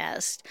Rorschach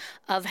test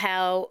of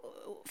how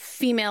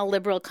female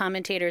liberal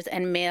commentators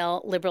and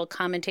male liberal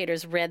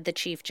commentators read the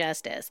Chief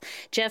Justice.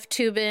 Jeff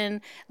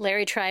Toobin,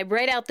 Larry Tribe,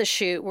 right out the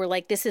chute were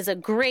like, this is a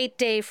great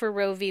day for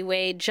Roe v.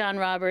 Wade. John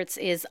Roberts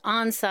is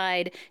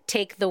onside.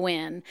 Take the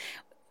win.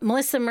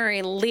 Melissa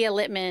Murray, Leah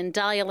Littman,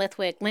 Dahlia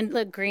Lithwick,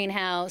 Linda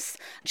Greenhouse,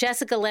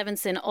 Jessica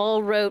Levinson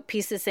all wrote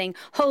pieces saying,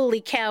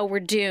 holy cow, we're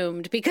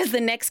doomed, because the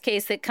next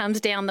case that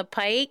comes down the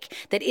pike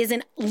that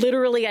isn't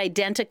literally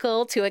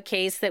identical to a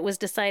case that was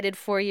decided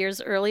 4 years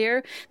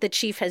earlier, the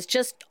chief has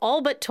just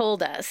all but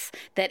told us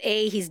that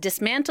A, he's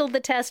dismantled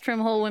the test from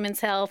Whole Women's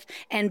Health,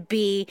 and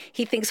B,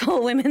 he thinks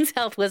Whole Women's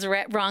Health was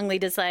wrongly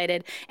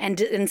decided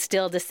and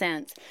still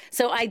dissents.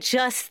 So I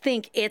just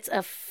think it's a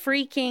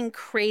freaking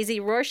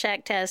crazy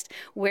Rorschach test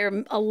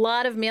where a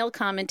lot of male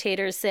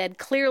commentators said,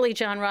 clearly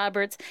John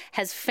Roberts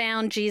has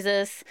found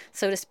Jesus,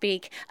 so to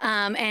speak,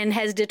 and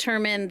has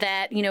determined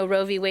that,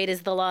 Roe v. Wade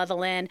is the law of the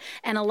land.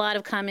 And a lot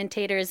of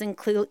commentators,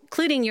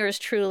 including yours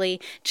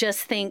truly, just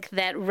think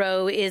that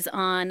Roe is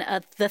on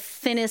the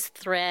thinnest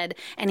thread,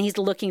 and he's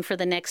looking for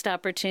the next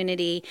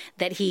opportunity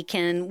that he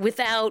can,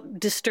 without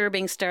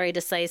disturbing stare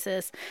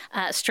decisis,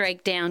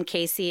 strike down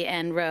Casey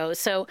and Roe.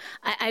 So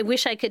I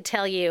wish I could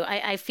tell you,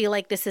 I feel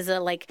like this is a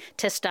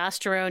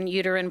testosterone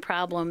uterine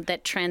problem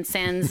that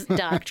transcends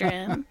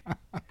doctrine.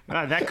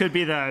 That could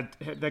be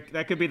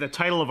the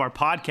title of our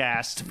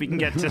podcast. If we can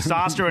get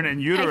testosterone and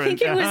uterine. I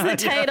think it was the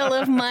title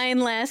of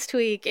mine last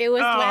week. It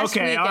was last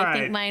week. I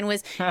think mine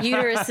was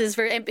uteruses.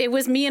 It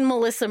was me and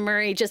Melissa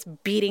Murray just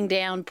beating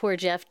down poor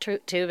Jeff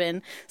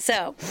Toobin.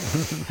 So,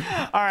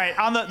 all right.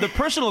 On the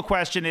personal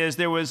question is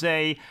there was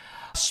a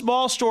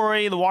Small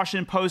story the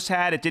Washington Post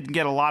had. It didn't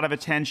get a lot of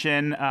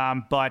attention,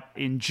 but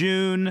in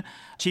June,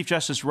 Chief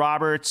Justice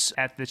Roberts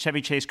at the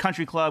Chevy Chase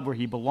Country Club, where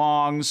he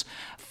belongs,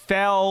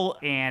 fell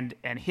and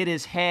hit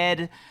his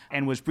head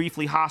and was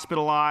briefly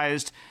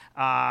hospitalized.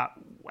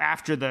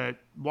 After the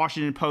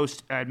Washington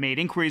Post made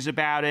inquiries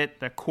about it,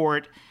 the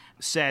court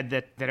said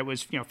that it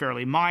was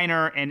fairly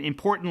minor, and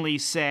importantly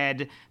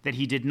said that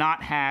he did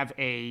not have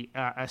a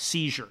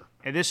seizure.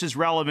 And this is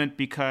relevant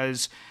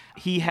because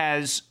he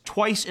has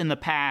twice in the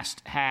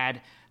past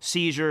had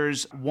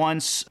seizures,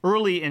 once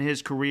early in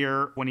his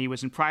career when he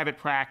was in private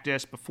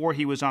practice, before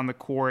he was on the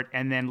court,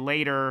 and then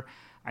later,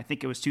 I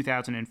think it was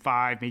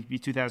 2005, maybe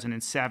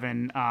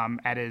 2007,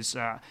 at his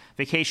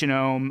vacation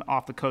home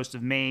off the coast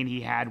of Maine,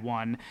 he had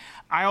one.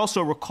 I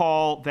also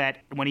recall that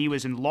when he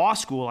was in law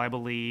school, I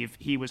believe,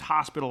 he was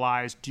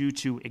hospitalized due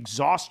to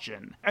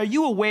exhaustion. Are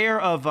you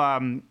aware of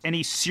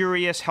any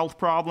serious health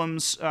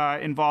problems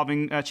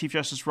involving Chief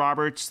Justice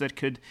Roberts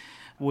that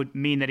would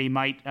mean that he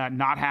might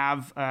not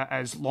have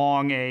as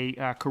long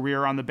a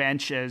career on the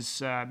bench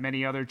as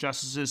many other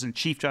justices, and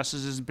chief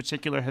justices in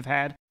particular, have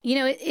had?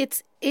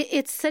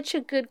 It's such a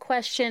good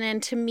question.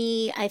 And to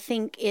me, I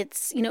think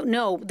it's,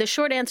 no, the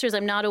short answer is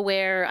I'm not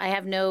aware. I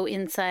have no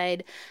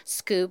inside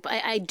scoop.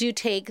 I do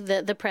take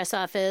the press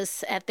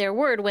office at their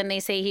word when they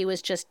say he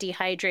was just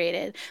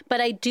dehydrated.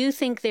 But I do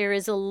think there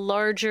is a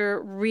larger,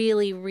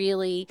 really,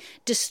 really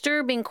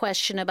disturbing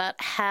question about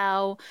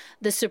how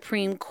the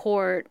Supreme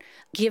Court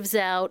gives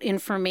out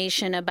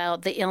information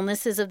about the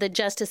illnesses of the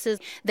justices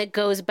that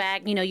goes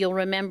back, you'll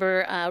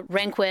remember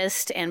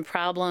Rehnquist and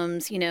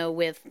problems,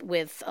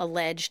 with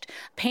alleged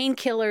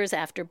painkillers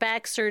after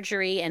back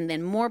surgery, and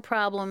then more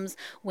problems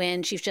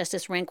when Chief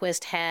Justice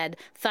Rehnquist had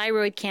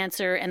thyroid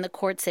cancer and the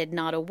court said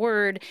not a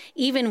word.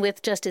 Even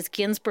with Justice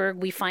Ginsburg,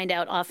 we find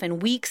out often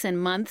weeks and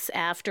months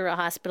after a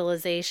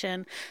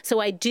hospitalization. So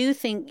I do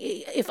think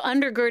if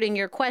undergirding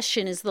your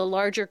question is the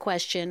larger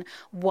question,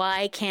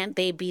 why can't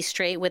they be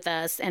straight with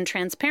us and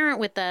transparent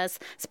with us,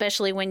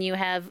 especially when you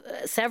have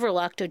several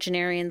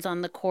octogenarians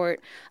on the court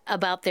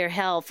about their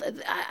health?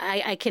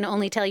 I can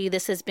only tell you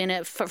this has been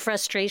a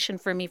frustration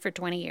for me for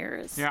 20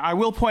 years. Yeah, I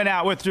will point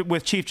out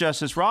with Chief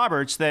Justice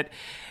Roberts that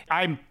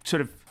I'm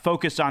sort of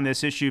focused on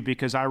this issue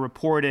because I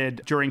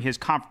reported during his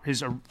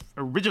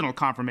original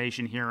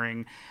confirmation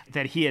hearing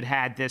that he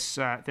had this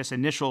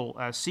initial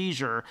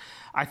seizure.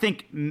 I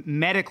think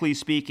medically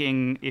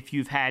speaking, if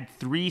you've had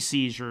 3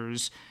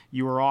 seizures,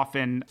 you are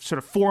often sort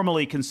of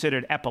formally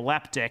considered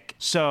epileptic.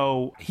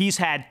 So he's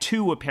had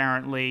 2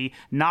 apparently,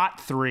 not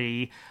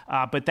 3,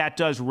 but that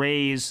does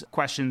raise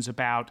questions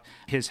about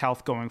his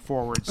health going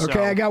forward.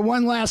 Okay, I got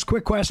one last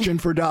quick question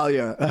for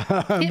Dahlia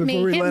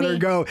before we let her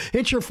go.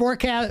 Hit your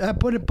forecast.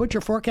 Put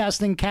your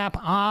forecasting cap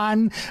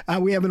on.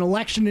 We have an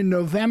election in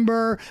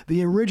November.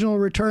 The original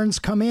returns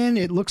come in.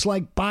 It looks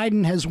like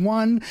Biden has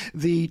won.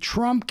 The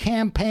Trump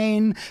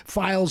campaign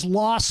files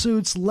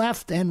lawsuits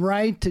left and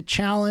right to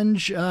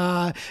challenge,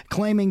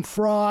 claiming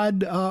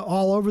fraud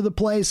all over the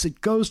place.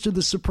 It goes to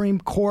the Supreme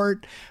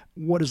Court.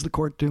 What does the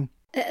court do?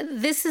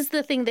 This is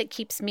the thing that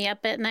keeps me up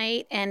at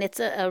night, and it's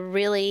a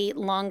really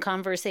long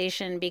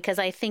conversation because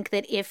I think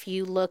that if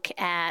you look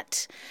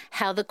at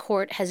how the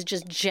court has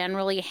just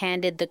generally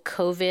handled the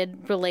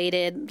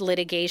COVID-related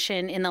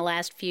litigation in the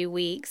last few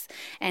weeks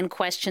and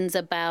questions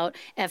about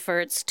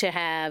efforts to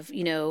have,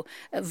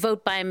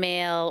 vote by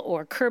mail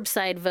or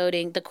curbside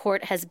voting, the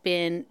court has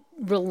been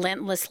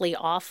relentlessly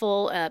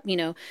awful.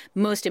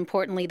 Most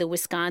importantly, the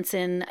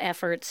Wisconsin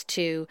efforts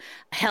to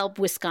help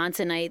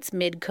Wisconsinites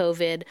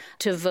mid-COVID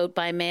to vote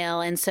by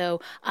mail. And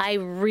so I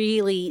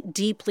really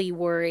deeply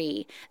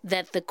worry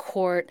that the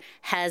court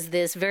has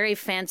this very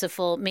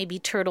fanciful, maybe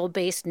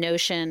turtle-based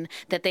notion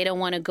that they don't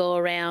want to go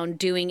around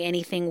doing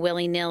anything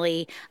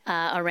willy-nilly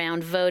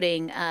around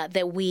voting,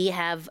 that we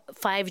have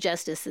 5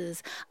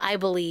 justices, I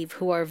believe,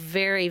 who are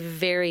very,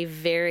 very,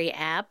 very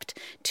apt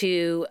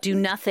to do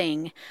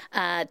nothing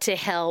to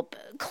help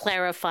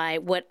clarify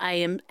what I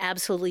am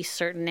absolutely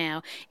certain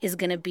now is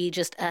going to be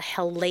just a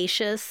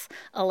hellacious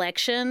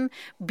election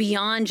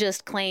beyond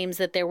just claims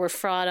that there were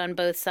fraud on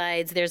both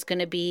sides. There's going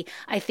to be,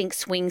 I think,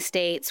 swing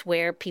states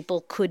where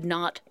people could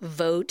not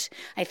vote.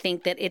 I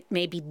think that it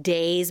may be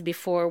days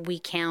before we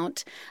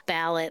count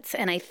ballots.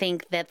 And I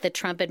think that the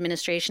Trump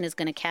administration is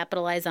going to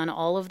capitalize on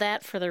all of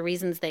that for the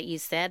reasons that you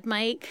said,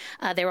 Mike.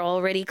 They're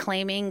already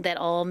claiming that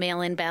all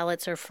mail-in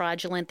ballots are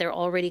fraudulent. They're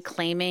already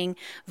claiming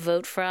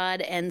vote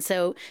fraud. And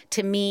so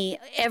to me,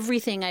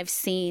 everything I've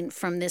seen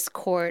from this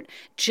court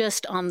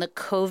just on the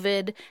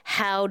COVID,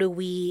 how do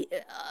we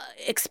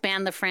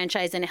expand the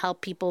franchise and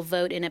help people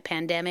vote in a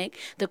pandemic?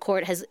 The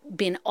court has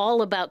been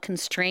all about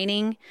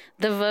constraining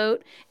the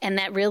vote, and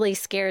that really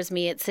scares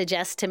me. It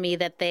suggests to me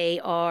that they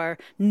are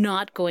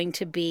not going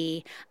to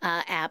be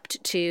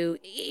apt to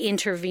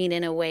intervene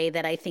in a way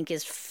that I think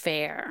is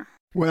fair.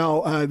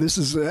 Well, this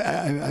is,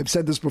 I've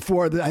said this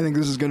before, I think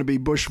this is going to be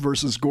Bush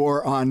versus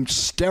Gore on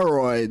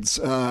steroids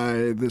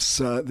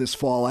this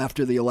fall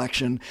after the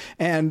election.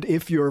 And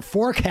if your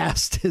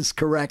forecast is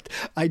correct,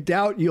 I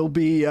doubt you'll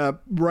be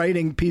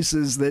writing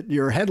pieces that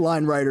your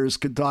headline writers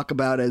could talk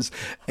about as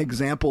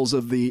examples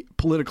of the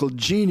political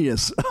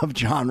genius of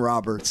John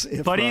Roberts.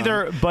 But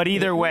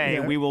either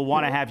way, we will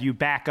want to have you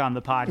back on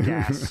the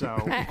podcast. So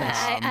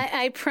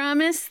I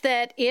promise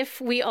that if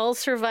we all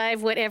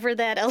survive whatever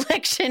that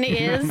election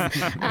is,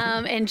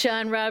 and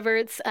John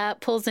Roberts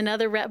pulls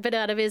another rabbit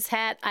out of his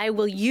hat, I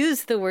will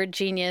use the word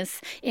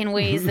genius in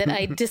ways that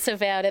I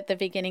disavowed at the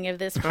beginning of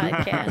this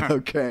podcast.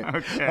 Okay.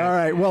 All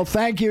right. Well,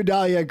 thank you,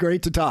 Dahlia.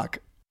 Great to talk.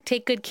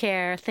 Take good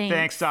care. Thanks.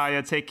 Thanks,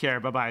 Dahlia. Take care.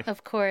 Bye-bye.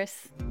 Of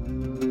course.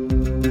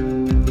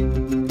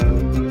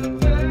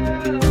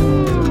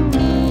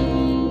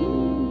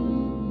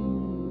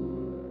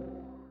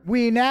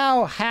 We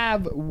now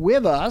have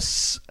with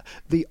us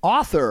the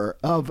author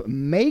of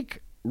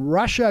Make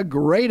Russia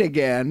Great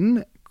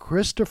Again,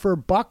 Christopher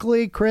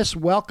Buckley. Chris,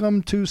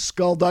 welcome to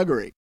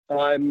Skullduggery.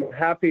 I'm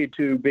happy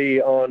to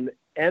be on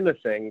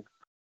anything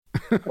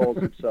that calls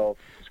itself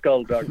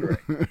Skullduggery.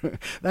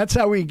 That's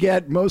how we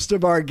get most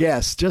of our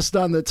guests, just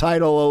on the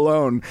title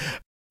alone.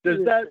 Does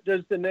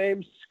the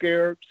name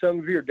scare some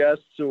of your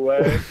guests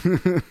away?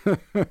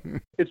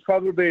 It's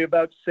probably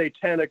about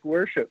satanic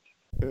worship.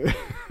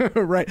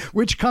 Right,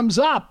 which comes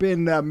up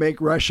in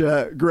Make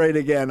Russia Great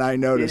Again, I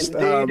noticed.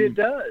 Indeed, it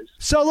does.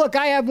 So look,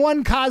 I have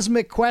one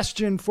cosmic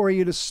question for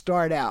you to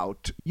start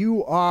out.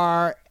 You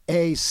are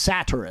a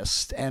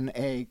satirist and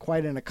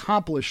quite an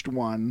accomplished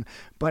one,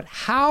 but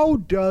how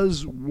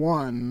does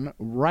one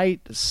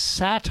write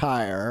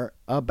satire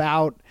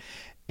about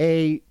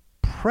a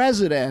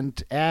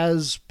president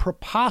as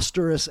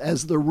preposterous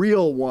as the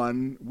real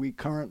one we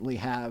currently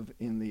have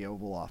in the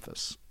Oval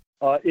Office?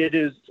 It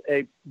is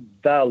a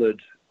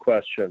valid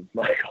question,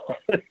 Michael.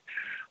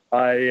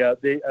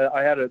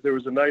 There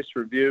was a nice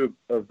review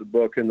of the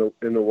book in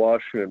the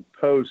Washington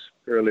Post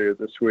earlier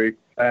this week,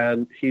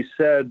 and he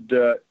said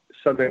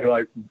something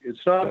like,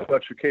 "It's not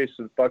much a case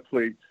of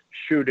Buckley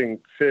shooting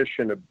fish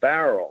in a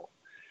barrel.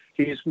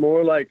 He's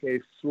more like a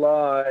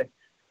fly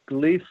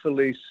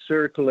gleefully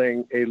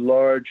circling a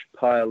large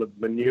pile of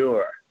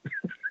manure."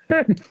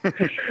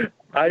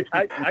 I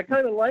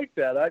kind of like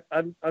that.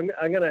 I'm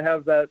going to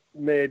have that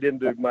made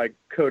into my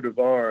coat of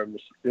arms.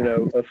 You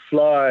know, a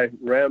fly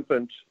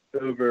rampant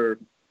over a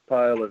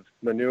pile of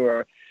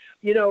manure.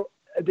 You know,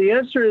 the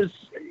answer is,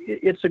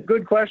 it's a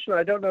good question.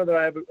 I don't know that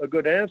I have a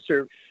good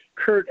answer.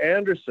 Kurt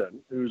Anderson,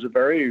 who's a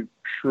very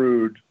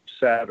shrewd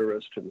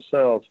satirist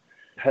himself,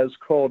 has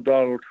called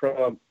Donald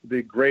Trump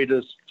the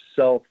greatest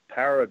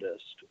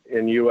self-parodist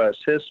in U.S.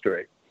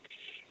 history.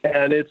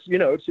 And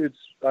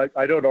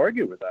I don't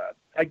argue with that.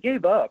 I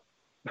gave up.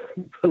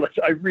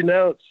 I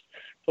renounced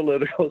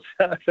political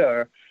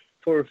satire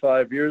 4 or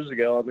 5 years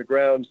ago on the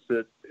grounds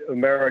that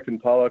American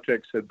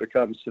politics had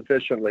become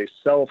sufficiently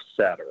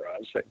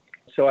self-satirizing.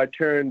 So I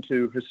turned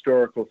to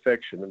historical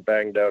fiction and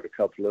banged out a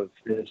couple of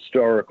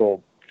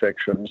historical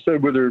fictions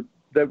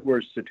that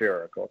were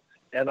satirical.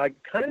 And I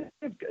kind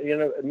of,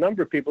 a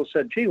number of people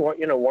said, "Gee, why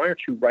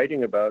aren't you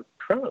writing about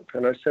Trump?"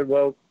 And I said,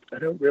 well, I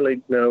don't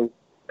really know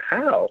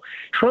how.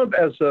 Trump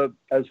as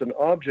an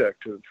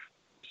object of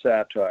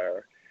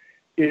satire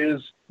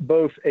is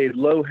both a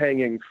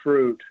low-hanging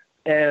fruit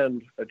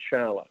and a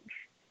challenge,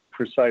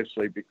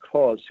 precisely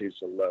because he's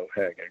a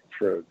low-hanging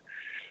fruit.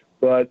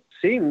 But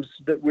seems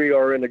that we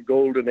are in a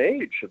golden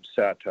age of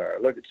satire.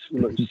 Look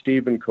at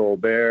Stephen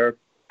Colbert,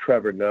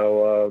 Trevor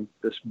Noah,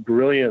 this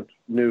brilliant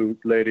new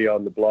lady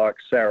on the block,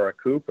 Sarah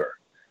Cooper,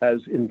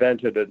 has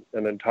invented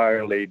an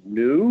entirely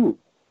new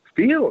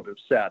field of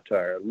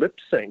satire, lip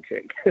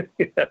syncing.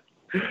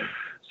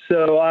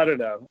 So I don't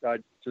know. I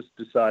just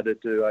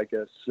decided to, I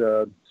guess,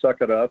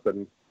 suck it up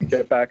and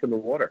get back in the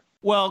water.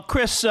 Well,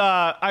 Chris,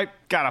 I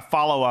got a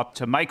follow-up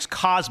to Mike's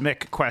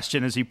cosmic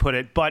question, as he put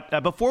it. But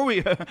before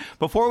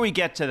we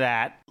get to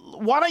that,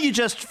 why don't you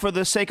just, for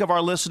the sake of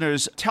our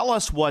listeners, tell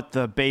us what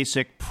the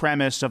basic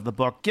premise of the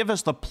book, give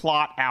us the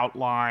plot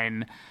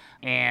outline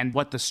and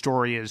what the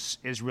story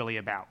is really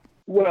about.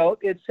 Well,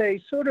 it's a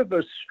sort of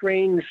a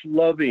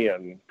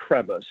Strangelovian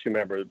premise. You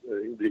remember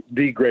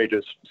the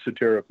greatest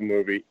satirical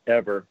movie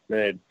ever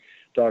made,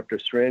 Dr.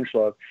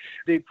 Strangelove.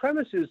 The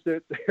premise is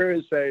that there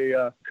is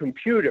a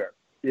computer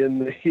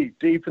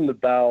deep in the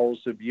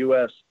bowels of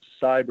U.S.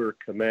 Cyber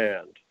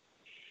Command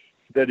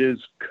that is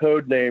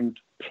codenamed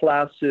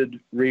Placid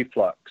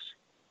Reflux.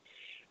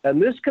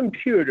 And this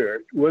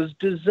computer was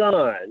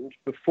designed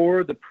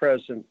before the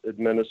present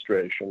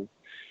administration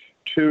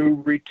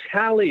to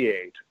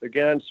retaliate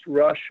against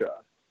Russia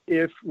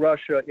if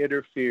Russia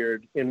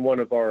interfered in one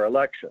of our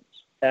elections.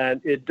 And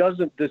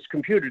this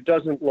computer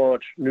doesn't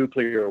launch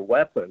nuclear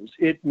weapons.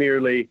 It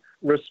merely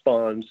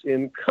responds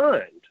in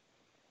kind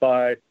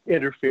by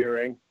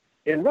interfering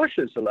in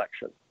Russia's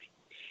elections.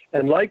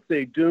 And like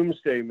the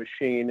doomsday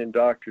machine in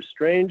Dr.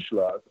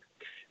 Strangelove,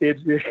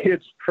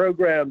 it's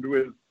programmed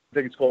with, I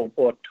think it's called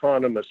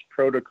autonomous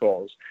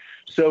protocols.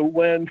 So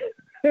when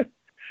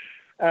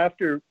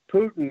after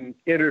Putin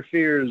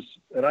interferes,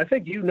 and I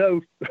think you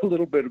know a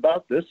little bit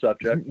about this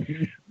subject,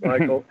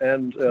 Michael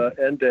and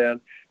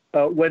Dan,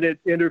 when it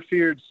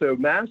interfered so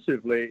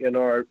massively in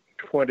our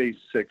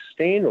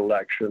 2016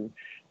 election,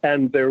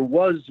 and there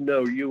was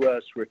no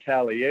U.S.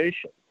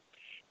 retaliation,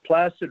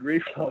 Placid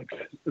Reflux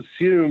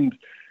assumed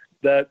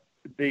that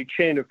the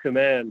chain of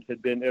command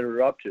had been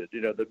interrupted,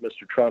 that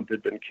Mr. Trump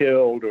had been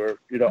killed or,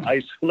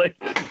 isolated.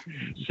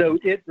 So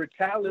it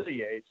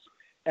retaliates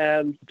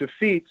and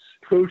defeats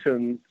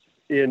Putin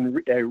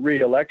in a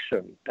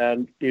re-election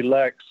and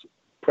elects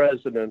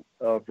president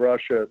of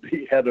Russia,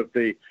 the head of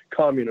the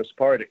Communist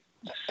Party.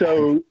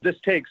 So this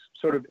takes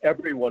sort of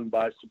everyone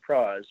by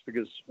surprise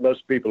because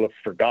most people have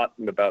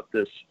forgotten about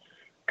this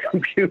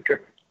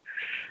computer.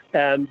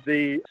 And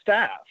the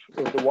staff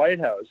of the White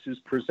House is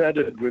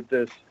presented with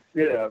this,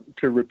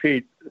 to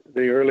repeat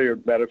the earlier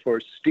metaphor,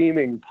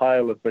 steaming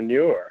pile of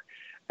manure.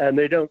 And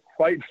they don't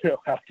quite know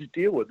how to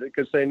deal with it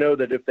because they know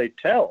that if they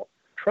tell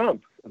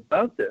Trump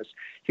about this,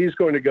 he's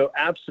going to go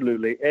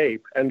absolutely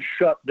ape and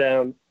shut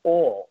down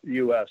all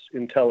U.S.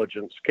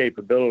 intelligence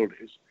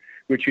capabilities,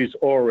 which he's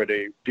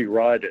already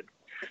derided.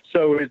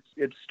 So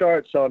it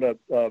starts on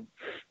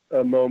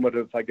a moment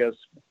of, I guess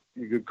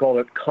you could call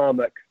it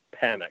comic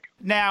panic.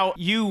 Now,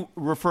 you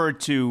referred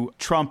to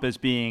Trump as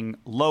being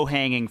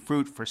low-hanging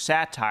fruit for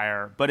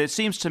satire, but it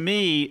seems to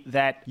me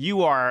that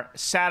you are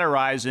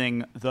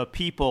satirizing the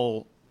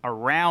people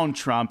around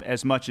Trump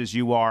as much as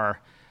you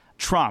are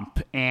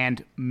Trump.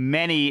 And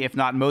many, if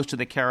not most of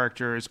the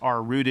characters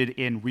are rooted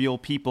in real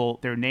people,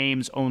 their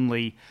names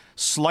only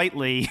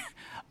slightly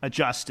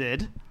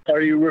adjusted.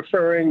 Are you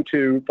referring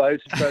to Vice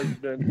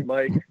President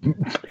Mike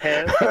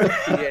Pence,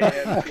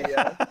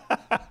 P-A-N-C-S?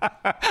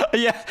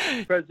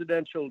 Yeah.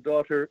 Presidential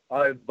daughter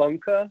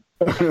Ivanka.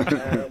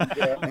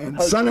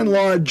 And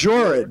son-in-law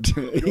Jared.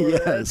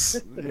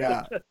 Yes.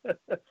 Yeah.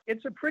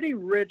 It's a pretty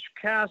rich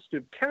cast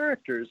of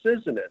characters,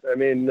 isn't it? I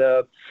mean,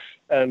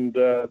 and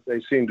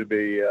they seem to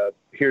be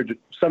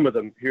some of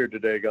them here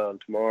today, gone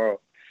tomorrow.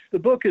 The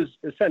book is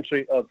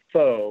essentially a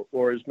faux,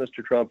 or as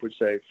Mr. Trump would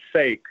say,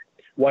 fake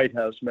White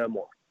House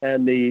memoir.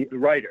 And the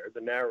writer,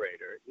 the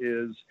narrator,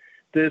 is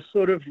this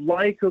sort of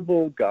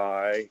likable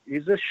guy.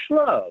 He's a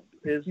schlub.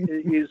 He's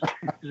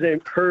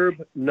named Herb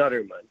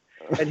Nutterman.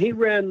 And he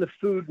ran the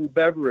food and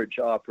beverage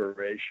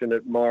operation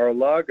at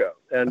Mar-a-Lago.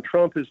 And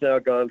Trump has now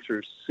gone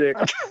through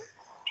 6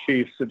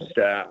 chiefs of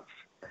staff.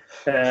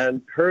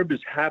 And Herb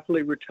is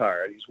happily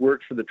retired. He's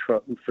worked for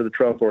the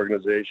Trump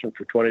Organization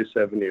for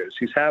 27 years.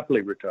 He's happily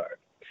retired.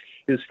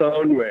 His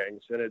phone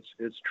rings, and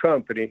it's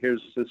Trump, and he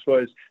hears this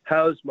voice,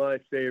 "How's my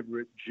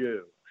favorite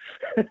Jew?"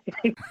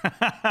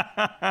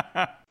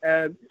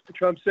 And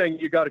Trump's saying,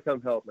 "You got to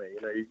come help me.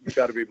 You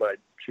got to be my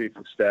chief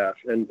of staff."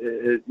 And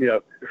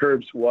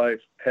Herb's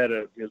wife had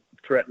is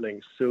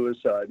threatening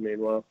suicide.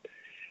 Meanwhile,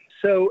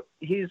 so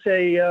he's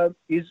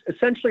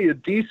essentially a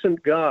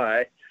decent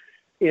guy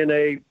in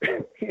a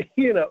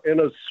in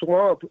a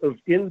swamp of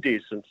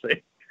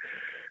indecency,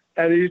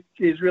 and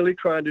he's really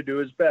trying to do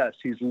his best.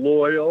 He's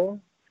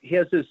loyal. He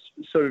has this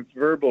sort of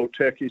verbal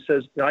tick. He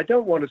says, "I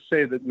don't want to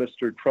say that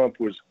Mr. Trump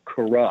was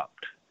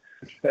corrupt,"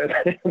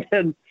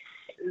 and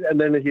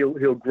then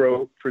he'll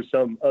grow for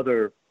some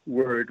other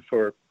word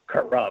for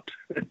corrupt.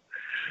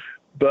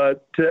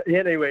 But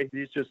anyway,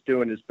 he's just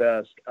doing his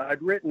best.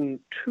 I'd written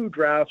 2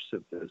 drafts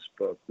of this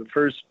book. The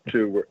first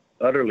 2 were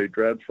utterly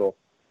dreadful,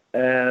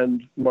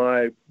 and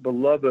my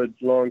beloved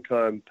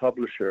longtime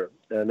publisher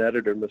and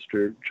editor,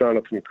 Mr.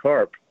 Jonathan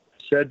Karp,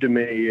 said to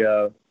me,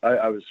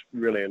 I was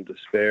really in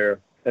despair.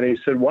 And he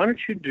said, "Why don't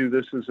you do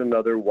this as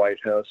another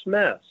White House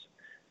Mess?"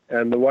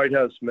 And The White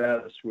House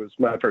Mess was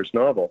my first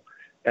novel.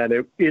 And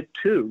it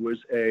too was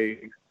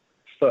a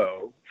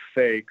faux,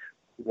 fake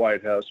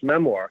White House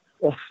memoir,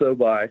 also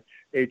by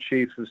a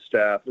chief of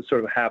staff, a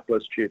sort of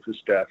hapless chief of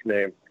staff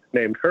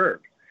named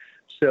Herb.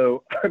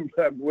 So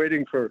I'm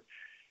waiting for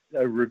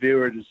a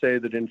reviewer to say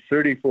that in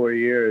 34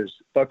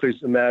 years,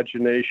 Buckley's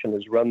imagination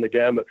has run the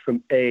gamut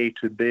from A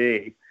to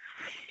B.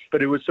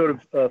 But it was sort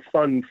of a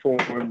fun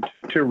form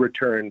to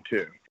return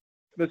to.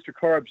 Mr.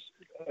 Karp's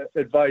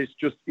advice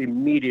just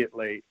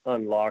immediately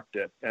unlocked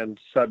it, and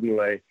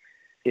suddenly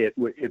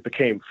it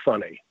became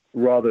funny.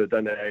 Rather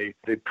than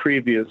the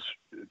previous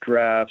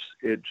drafts,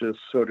 it just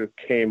sort of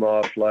came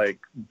off like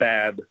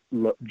bad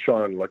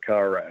John le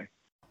Carré.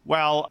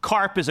 Well,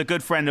 Karp is a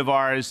good friend of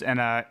ours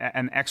and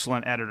an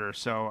excellent editor,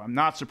 so I'm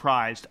not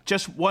surprised.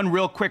 Just one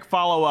real quick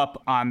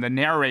follow-up on the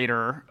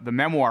narrator, the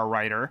memoir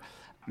writer,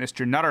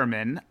 Mr.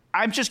 Nutterman.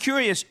 I'm just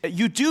curious,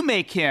 you do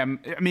make him,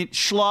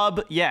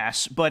 schlub,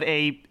 yes, but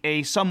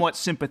a somewhat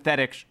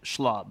sympathetic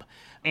schlub.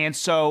 And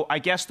so I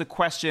guess the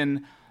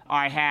question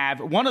I have,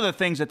 one of the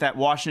things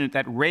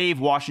that rave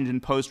Washington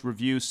Post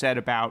review said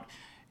about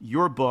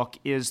your book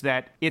is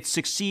that it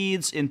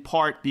succeeds in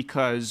part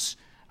because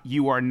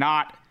you are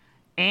not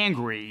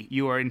angry.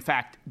 You are, in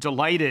fact,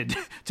 delighted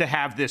to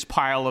have this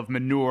pile of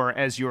manure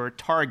as your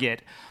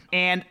target.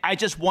 And I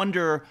just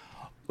wonder,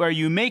 are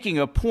you making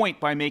a point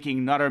by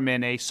making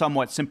Nutterman a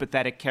somewhat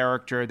sympathetic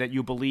character that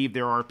you believe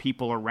there are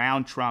people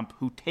around Trump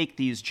who take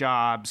these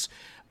jobs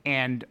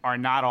and are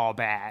not all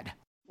bad?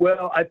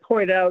 Well, I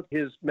point out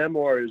his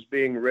memoir is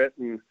being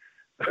written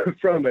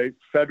from a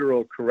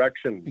federal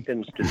correction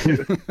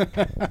institute.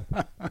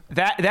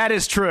 That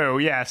is true,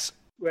 yes.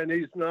 When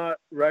he's not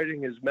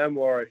writing his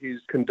memoir, he's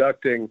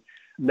conducting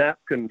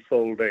napkin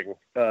folding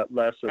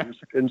lessons,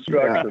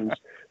 instructions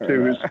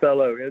to his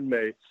fellow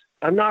inmates.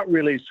 I'm not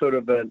really sort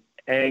of an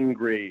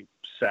angry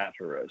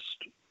satirist.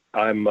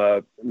 I'm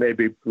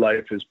maybe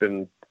life has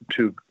been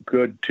too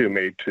good to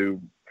me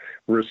to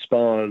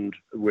respond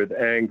with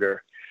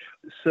anger.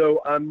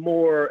 So I'm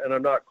more, and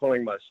I'm not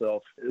calling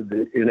myself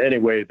in any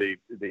way the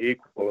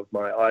equal of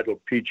my idol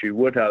P.G.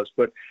 Wodehouse,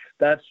 but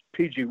that's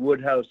P.G.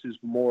 Wodehouse is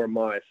more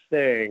my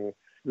thing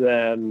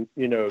than,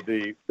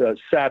 the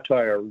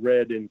satire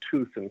read in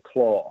tooth and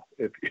claw,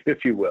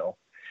 if you will.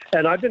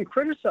 And I've been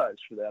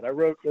criticized for that. I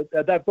wrote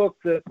that book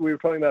that we were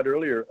talking about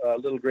earlier,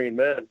 Little Green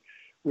Men,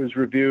 was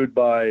reviewed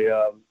by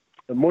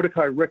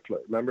Mordecai Rickler.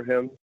 Remember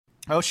him?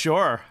 Oh,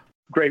 sure.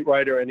 Great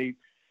writer, and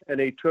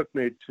he took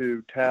me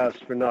to task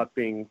for not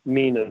being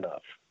mean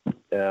enough.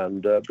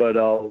 And but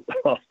I'll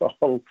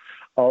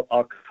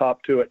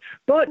cop to it.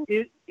 But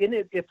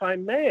if I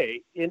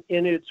may, in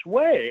its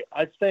way,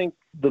 I think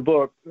the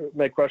book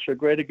Make Russia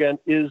Great Again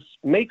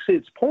makes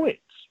its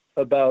points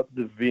about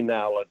the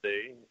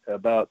venality,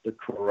 about the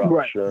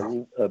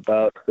corruption, right,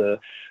 about the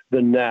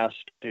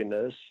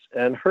nastiness.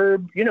 And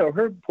Herb,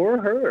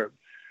 poor Herb.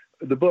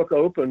 The book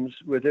opens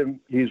with him,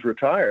 he's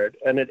retired,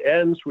 and it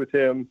ends with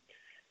him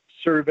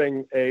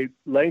serving a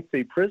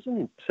lengthy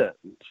prison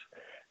sentence.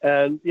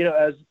 And,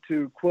 as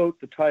to quote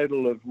the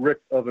title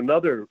of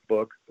another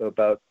book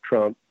about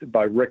Trump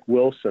by Rick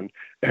Wilson,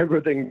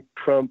 everything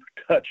Trump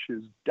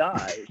touches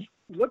dies.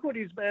 Look what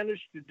he's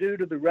managed to do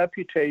to the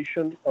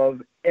reputation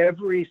of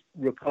every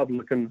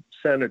Republican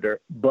senator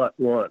but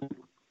one.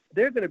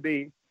 They're going to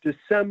be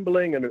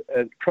dissembling and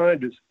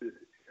trying to,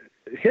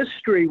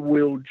 history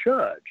will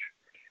judge.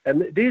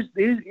 And these,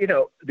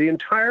 the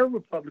entire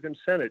Republican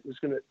Senate is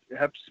going to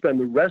have to spend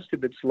the rest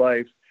of its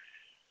life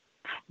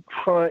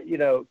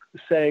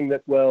saying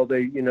that, well,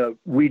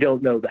 we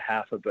don't know the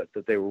half of it,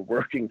 that they were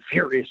working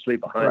furiously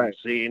behind right,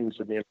 the scenes,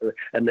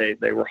 and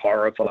they were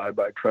horrified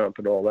by Trump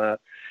and all that.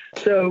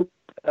 So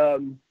I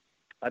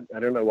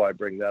don't know why I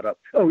bring that up.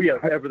 Oh yeah,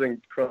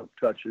 everything Trump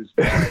touches.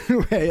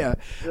 Yeah.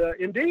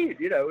 Indeed,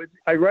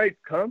 I write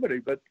comedy,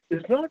 but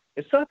it's not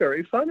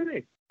very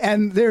funny.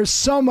 And there's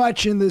so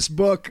much in this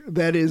book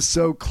that is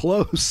so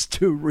close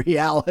to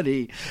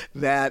reality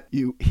that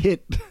you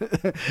hit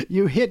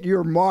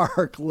your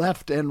mark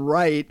left and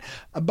right.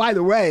 By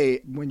the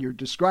way, when you're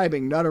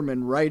describing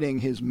Nutterman writing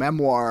his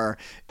memoir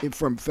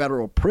from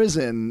federal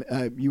prison,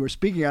 you were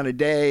speaking on a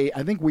day,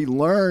 I think we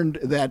learned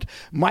that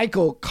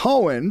Michael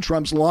Cohen,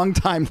 Trump's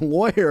longtime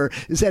lawyer,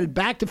 is headed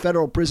back to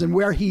federal prison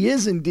where he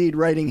is indeed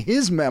writing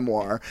his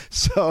memoir.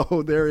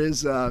 So there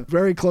is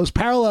very close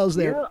parallels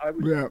there. Yeah, I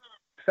was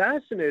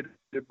fascinated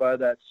by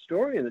that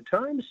story in the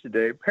Times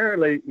today.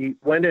 Apparently, he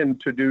went in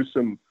to do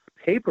some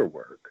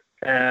paperwork,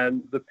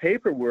 and the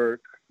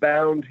paperwork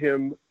bound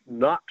him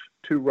not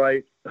to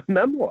write a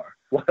memoir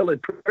while in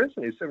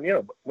prison. He said,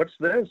 what's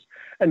this?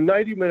 And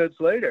 90 minutes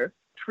later,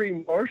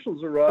 3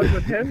 marshals arrived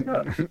with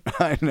handcuffs.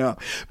 I know.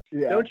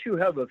 Yeah. Don't you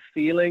have a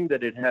feeling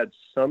that it had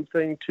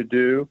something to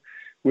do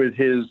with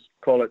his,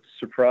 call it,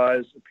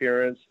 surprise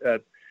appearance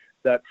at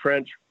that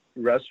French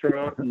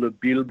restaurant, Le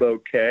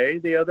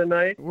Bilboquet, the other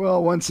night?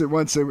 Well, once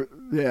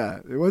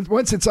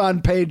it's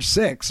on page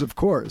 6, of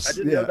course. I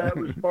didn't know that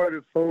was part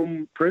of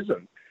home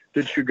prison,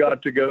 that you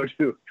got to go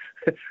to,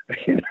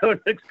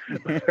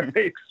 a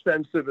very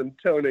expensive and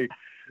Tony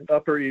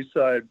Upper East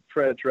Side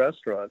French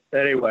restaurant.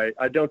 Anyway,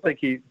 I don't think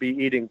he'd be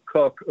eating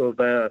coq au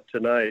vin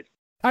tonight.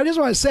 I just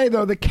want to say,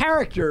 though, the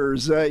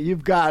characters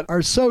you've got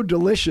are so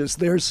delicious.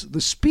 There's the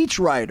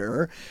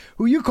speechwriter,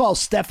 who you call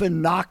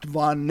Stefan Nacht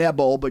von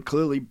Nebel, but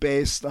clearly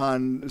based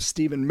on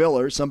Stephen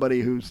Miller,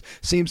 somebody who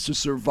seems to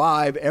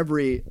survive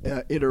every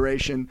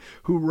iteration,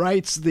 who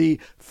writes the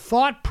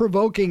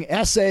thought-provoking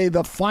essay,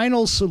 The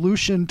Final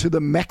Solution to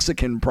the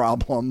Mexican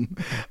Problem.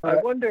 I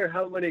wonder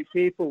how many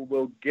people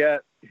will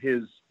get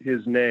his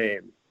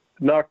name.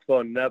 Nacht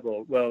von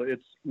Nebel. Well,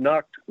 it's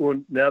Nacht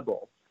und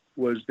Nebel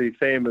was the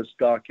famous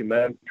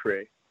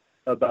documentary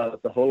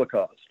about the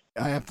Holocaust.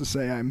 I have to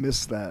say I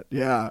missed that,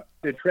 yeah.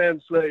 It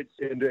translates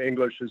into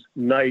English as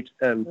Night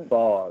and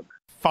Fog.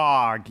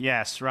 Fog,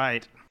 yes,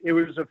 right. It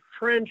was a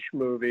French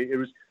movie. It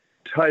was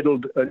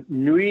titled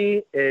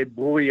Nuit et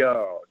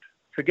Brouillard.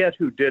 Forget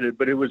who did it,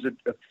 but it was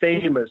a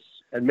famous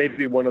and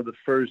maybe one of the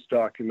first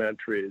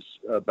documentaries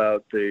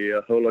about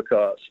the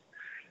Holocaust.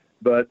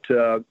 But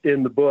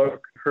in the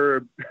book,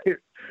 Herb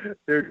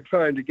they're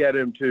trying to get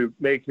him to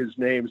make his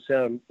name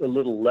sound a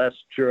little less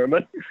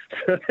German.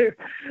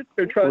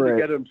 They're trying to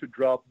get him to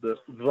drop the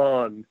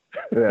von.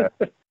 Yeah.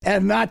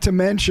 And not to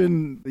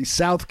mention the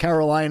South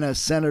Carolina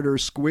Senator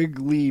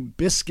Squiggly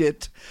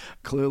Biscuit,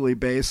 clearly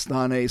based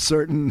on a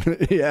certain,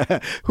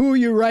 who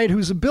you write,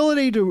 whose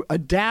ability to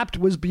adapt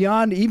was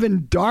beyond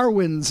even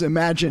Darwin's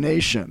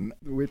imagination,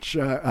 which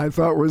I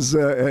thought was,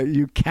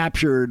 you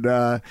captured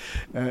a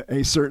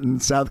certain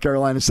South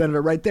Carolina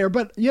senator right there.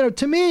 But,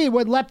 to me,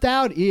 what leapt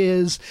out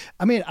is,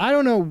 I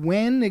don't know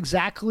when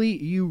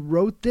exactly you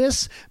wrote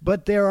this,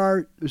 but there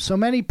are so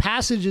many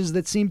passages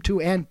that seem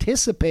to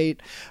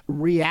anticipate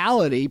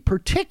reality.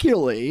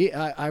 Particularly,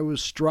 I was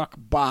struck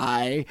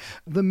by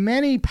the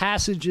many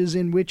passages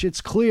in which it's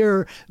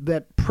clear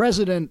that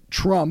President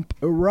Trump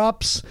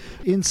erupts,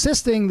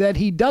 insisting that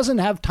he doesn't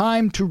have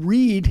time to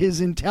read his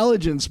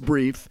intelligence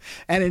brief.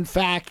 And in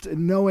fact,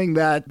 knowing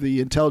that the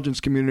intelligence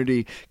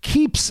community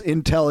keeps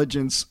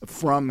intelligence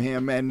from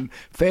him and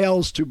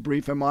fails to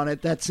brief him on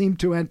it, that seemed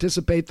to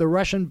anticipate the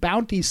Russian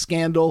bounty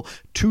scandal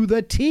to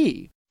the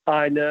T.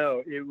 I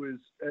know.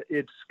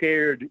 It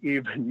scared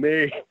even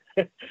me.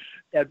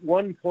 At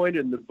one point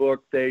in the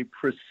book, they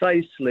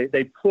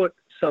put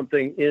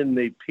something in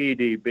the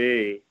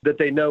PDB that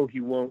they know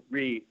he won't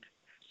read,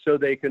 so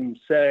they can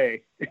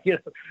say,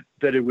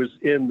 that it was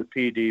in the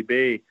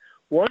PDB.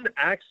 One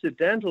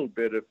accidental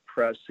bit of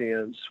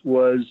prescience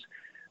was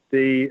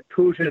the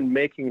Putin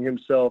making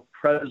himself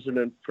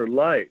president for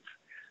life.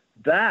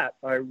 That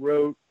I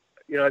wrote,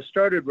 I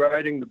started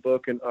writing the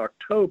book in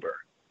October,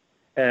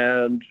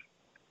 and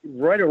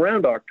right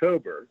around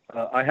October,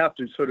 I have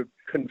to sort of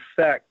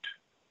confect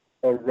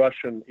a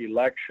Russian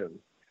election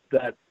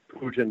that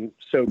Putin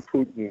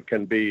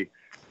can be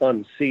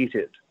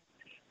unseated.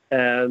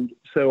 And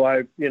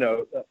so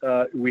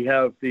we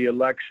have the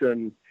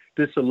election.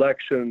 This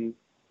election,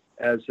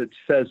 as it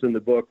says in the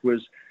book,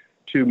 was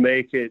to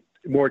make it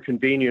more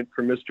convenient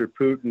for Mr.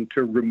 Putin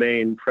to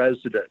remain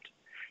president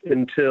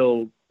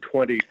until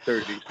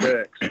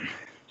 2036.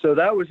 So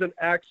that was an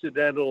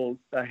accidental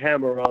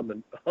hammer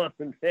on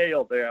the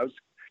nail there. I was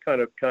kind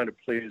of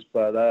pleased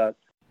by that.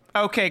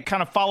 Okay,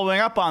 kind of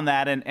following up on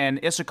that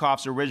and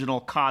Isikoff's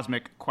original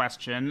cosmic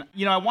question,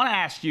 I want to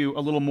ask you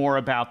a little more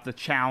about the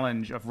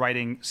challenge of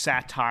writing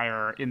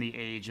satire in the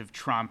age of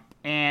Trump.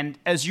 And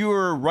as you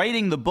were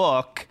writing the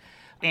book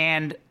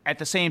and at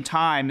the same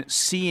time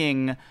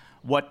seeing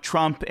what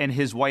Trump and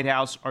his White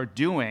House are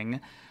doing,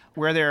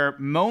 were there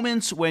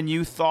moments when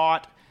you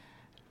thought,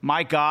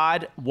 my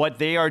God, what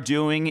they are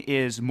doing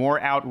is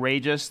more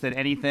outrageous than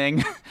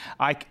anything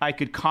I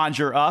could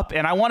conjure up?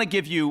 And I want to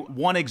give you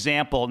one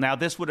example. Now,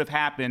 this would have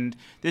happened.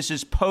 This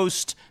is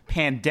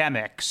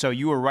post-pandemic, so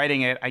you were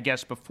writing it, I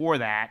guess, before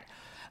that.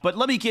 But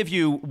let me give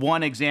you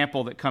one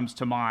example that comes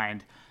to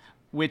mind,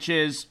 which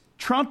is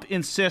Trump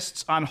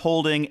insists on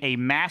holding a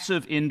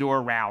massive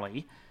indoor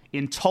rally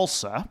in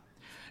Tulsa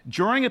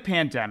during a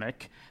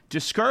pandemic,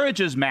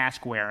 discourages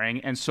mask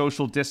wearing and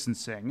social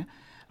distancing,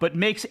 but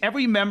makes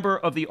every member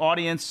of the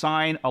audience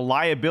sign a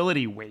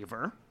liability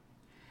waiver.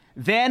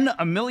 Then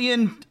a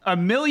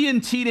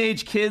million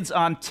teenage kids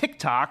on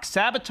TikTok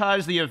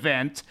sabotage the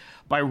event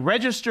by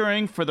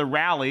registering for the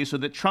rally so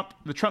that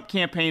the Trump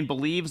campaign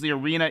believes the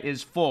arena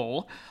is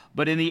full,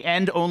 but in the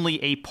end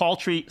only a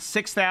paltry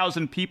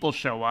 6,000 people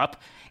show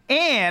up.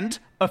 And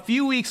a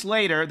few weeks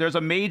later, there's a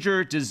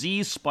major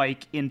disease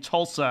spike in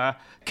Tulsa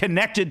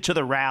connected to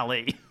the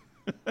rally.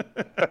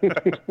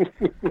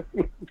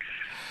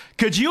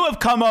 Could you have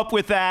come up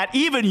with that,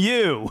 even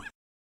you?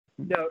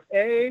 No,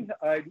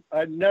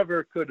 I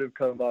never could have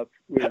come up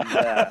with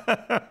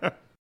that.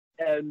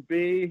 And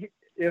B,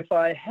 if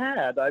I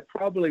had, I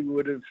probably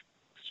would have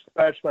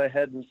scratched my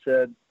head and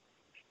said,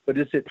 but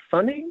is it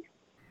funny?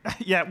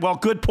 Yeah, well,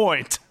 good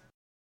point.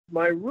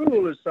 My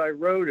rule as I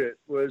wrote it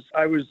was,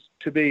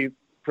 to be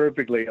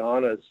perfectly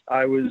honest,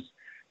 I was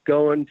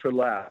going for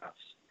laughs.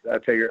 I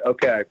figured,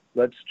 okay,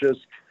 let's just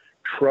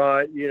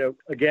try,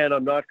 again,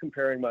 I'm not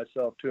comparing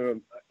myself to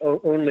him,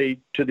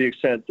 only to the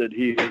extent that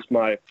he is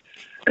my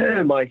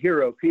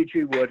hero,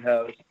 P.G.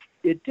 Wodehouse.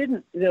 It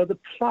didn't, the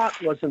plot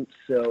wasn't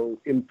so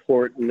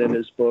important in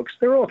his books.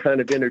 They're all kind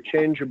of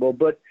interchangeable,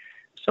 but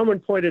someone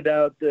pointed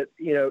out that,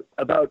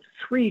 about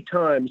 3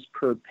 times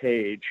per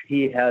page,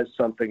 he has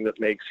something that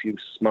makes you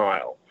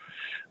smile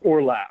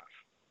or laugh.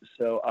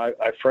 So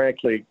I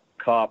frankly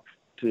cop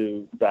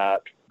to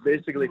that,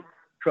 basically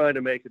trying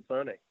to make it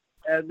funny.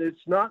 And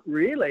it's not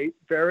really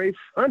very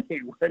funny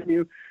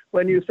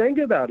when you think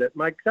about it.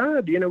 My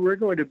God,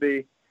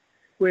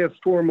 we have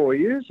 4 more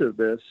years of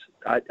this.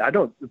 I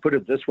don't put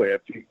it this way.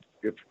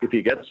 If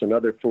he gets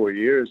another 4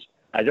 years,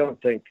 I don't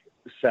think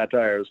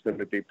satire is going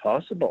to be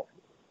possible.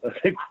 I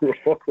think we're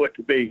all going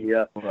to be,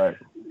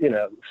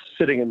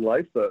 sitting in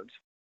lifeboats.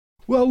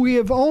 Well, we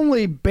have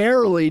only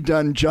barely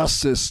done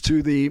justice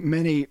to the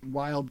many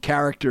wild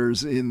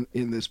characters in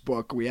this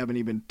book. We haven't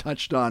even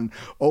touched on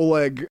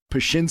Oleg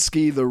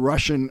Pashinsky, the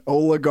Russian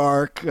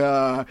oligarch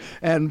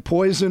and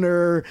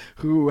poisoner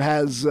who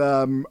has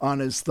on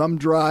his thumb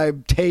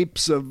drive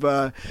tapes of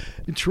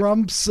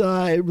Trump's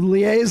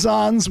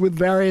liaisons with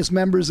various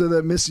members of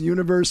the Miss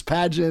Universe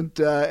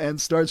pageant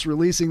and starts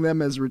releasing them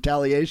as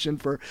retaliation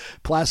for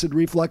placid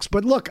reflux.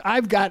 But look,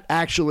 I've got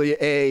actually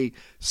a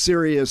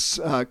serious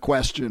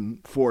question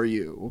for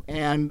you.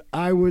 And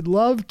I would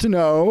love to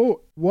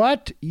know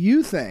what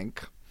you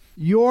think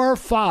your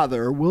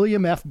father,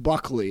 William F.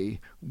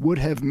 Buckley, would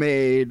have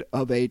made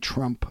of a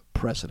Trump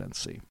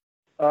presidency.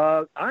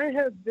 I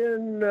have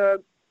been,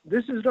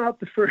 this is not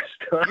the first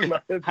time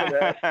I have been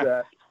asked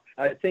that.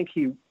 I think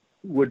he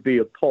would be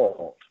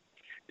appalled.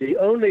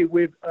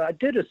 I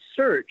did a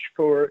search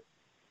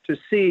to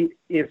see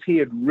if he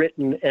had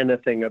written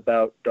anything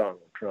about Donald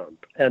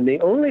Trump. And the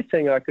only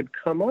thing I could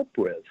come up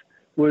with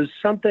was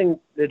something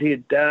that he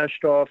had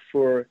dashed off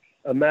for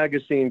a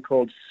magazine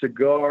called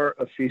Cigar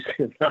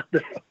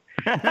Aficionado,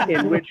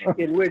 in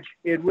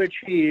which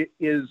he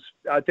is,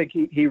 I think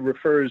he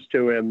refers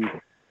to him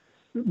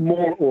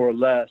more or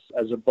less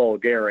as a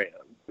Bulgarian.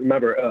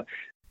 Remember,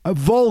 a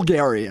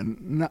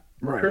Bulgarian.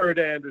 Right. Kurt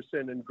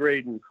Anderson and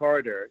Graydon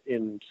Carter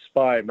in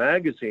Spy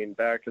magazine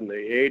back in the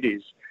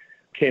 80s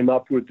came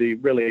up with the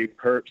really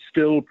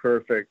still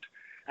perfect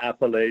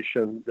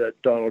appellation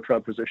that Donald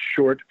Trump is a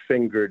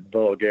short-fingered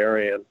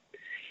Bulgarian.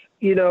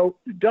 You know,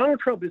 Donald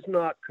Trump is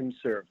not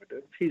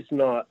conservative. He's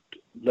not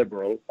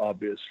liberal,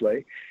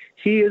 obviously.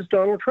 He is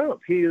Donald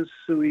Trump. He is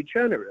sui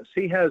generis.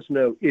 He has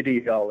no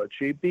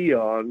ideology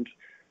beyond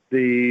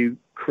the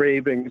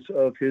cravings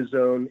of his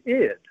own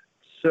id.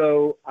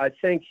 So I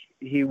think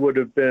he would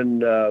have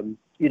been,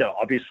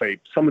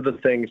 obviously some of the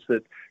things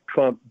that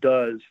Trump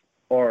does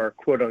are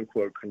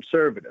quote-unquote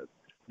conservative,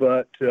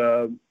 but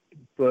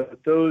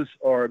those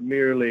are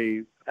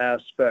merely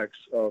aspects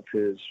of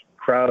his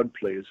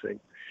crowd-pleasing.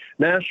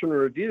 National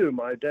Review,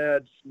 my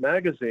dad's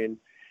magazine,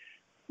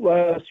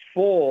 last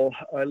fall,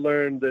 I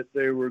learned that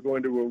they were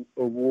going to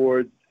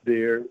award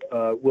their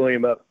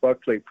William F.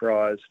 Buckley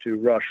Prize to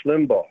Rush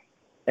Limbaugh.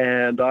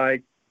 And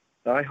I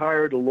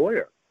hired a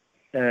lawyer,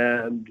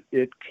 and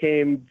it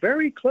came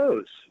very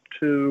close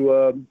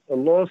to a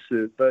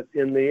lawsuit. But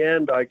in the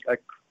end, I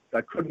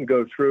couldn't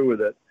go through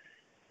with it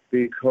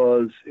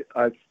because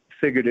I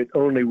figured it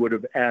only would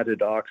have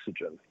added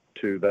oxygen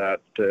to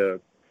that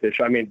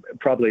issue. I mean,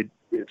 probably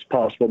it's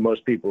possible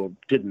most people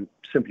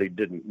simply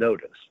didn't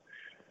notice.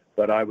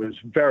 But I was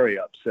very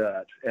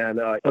upset. And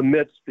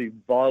amidst the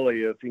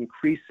volley of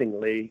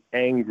increasingly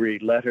angry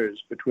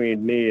letters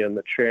between me and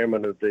the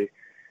chairman of the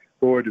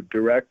board of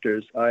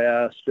directors, I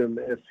asked him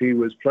if he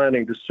was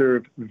planning to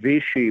serve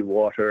Vichy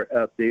water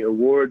at the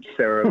award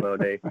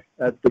ceremony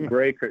at the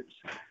Breakers.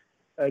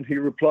 And he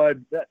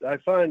replied, I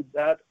find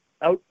that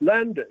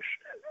outlandish.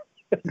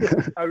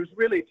 I was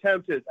really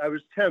tempted. I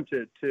was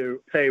tempted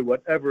to pay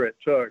whatever it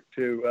took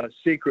to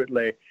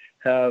secretly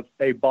have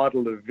a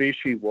bottle of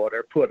Vichy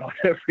water put on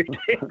every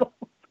table.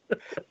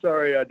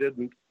 Sorry, I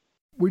didn't.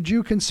 Would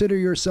you consider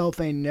yourself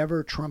a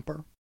never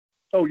Trumper?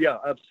 Oh, yeah,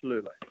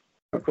 absolutely.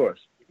 Of course,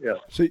 yeah.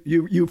 So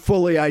you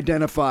fully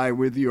identify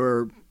with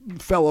your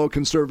fellow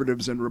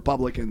conservatives and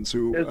Republicans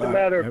who as a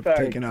matter of fact,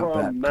 taken up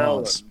that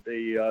Mallon, cause.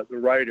 The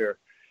writer,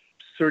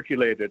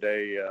 circulated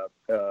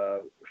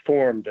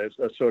formed as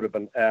a sort of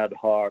an ad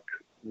hoc,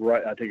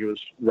 I think it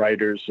was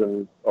writers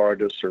and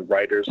artists or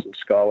writers and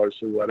scholars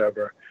or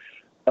whatever,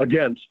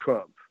 against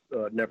Trump,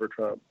 never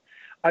Trump.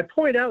 I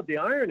point out the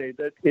irony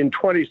that in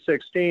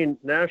 2016,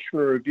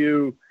 National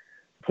Review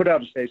put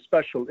out a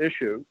special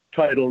issue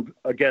titled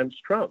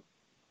Against Trump,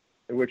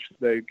 in which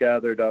they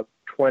gathered up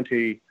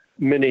 20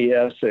 mini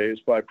essays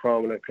by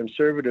prominent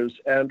conservatives,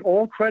 and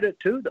all credit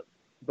to them.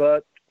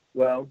 But,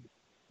 well,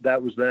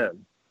 that was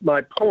then. My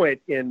point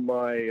in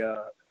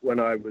when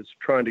I was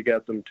trying to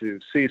get them to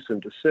cease and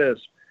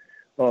desist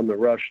on the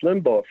Rush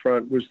Limbaugh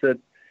front was that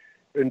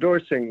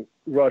endorsing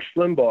Rush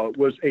Limbaugh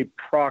was a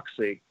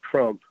proxy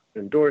Trump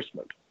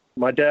endorsement.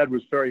 My dad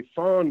was very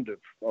fond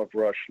of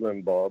Rush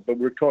Limbaugh, but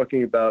we're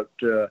talking about,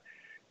 the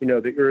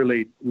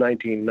early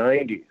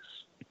 1990s.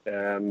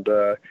 And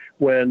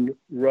when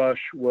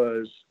Rush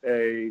was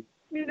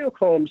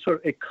call him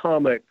sort of a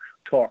comic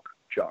talk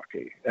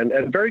jockey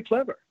and very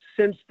clever.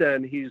 Since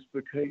then, he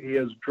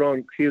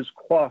has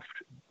quaffed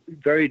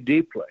very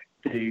deeply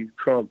the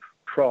Trump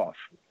trough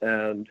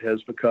and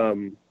has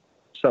become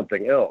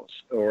something else.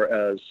 Or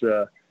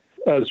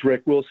as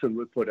Rick Wilson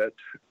would put it,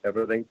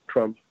 everything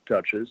Trump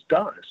touches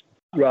dies.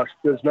 Rush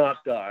does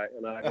not die,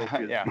 and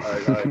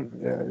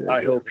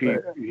I hope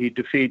he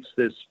defeats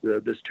this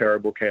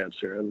terrible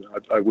cancer, and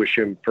I wish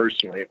him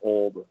personally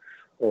all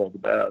the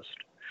best.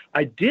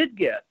 I did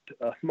get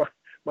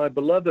my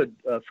beloved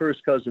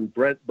first cousin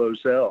Brent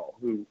Bozell,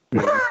 who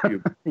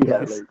you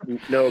yes.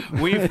 know.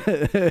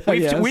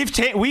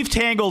 We've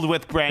tangled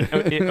with Brent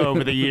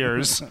over the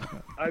years.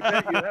 I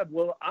bet you have.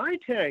 Well, I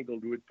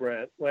tangled with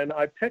Brent when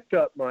I picked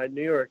up my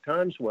New York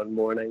Times one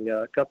morning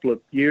a couple of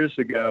years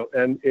ago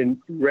and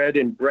read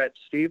in Bret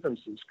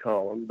Stevenson's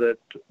column that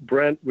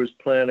Brent was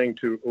planning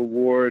to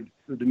award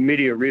the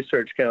Media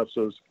Research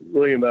Council's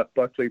William F.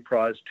 Buckley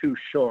Prize to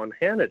Sean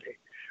Hannity.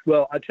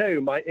 Well, I tell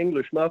you, my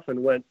English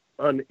muffin went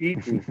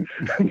uneaten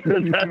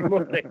that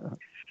morning.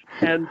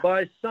 And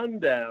by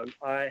sundown,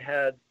 I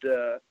had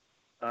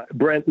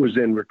Brent was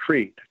in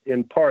retreat,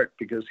 in part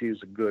because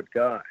he's a good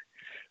guy,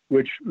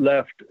 which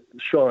left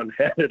Sean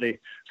Hannity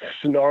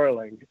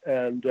snarling.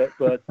 And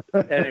but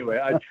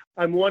anyway,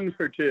 I'm 1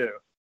 for 2.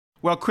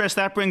 Well, Chris,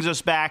 that brings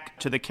us back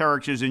to the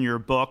characters in your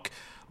book.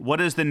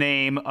 What is the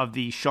name of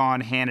the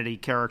Sean Hannity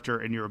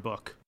character in your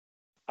book?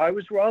 I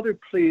was rather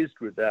pleased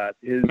with that.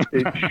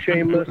 It's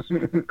shameless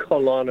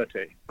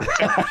colonity.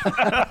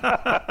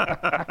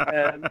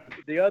 And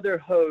the other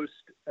host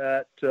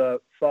at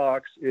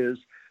Fox is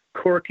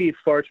Corky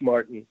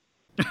Fartmartin.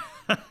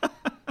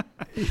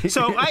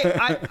 So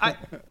I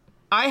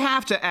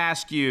have to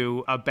ask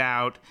you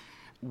about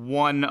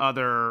one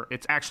other,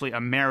 it's actually a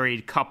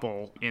married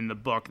couple in the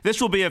book. This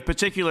will be of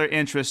particular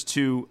interest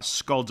to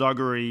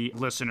Skullduggery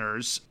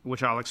listeners,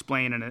 which I'll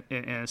explain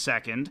in a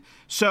second.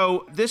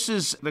 So this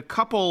is the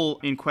couple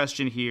in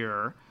question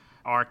here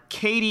are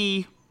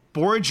Katie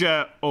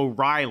Borgia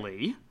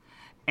O'Reilly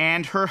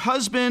and her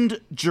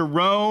husband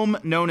Jerome,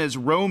 known as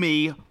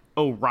Romy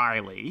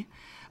O'Reilly.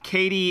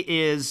 Katie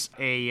is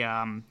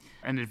an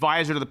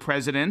advisor to the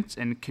president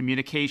and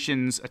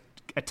communications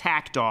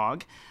attack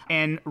dog.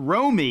 And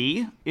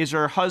Romy is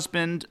her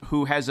husband,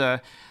 who has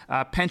a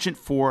penchant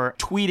for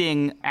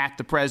tweeting at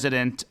the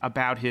president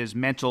about his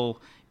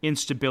mental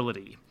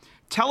instability.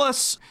 Tell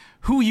us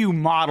who you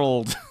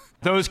modeled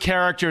those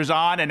characters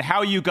on and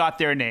how you got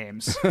their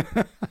names.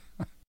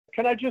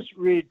 Can I just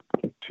read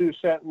 2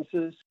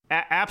 sentences?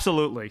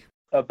 Absolutely.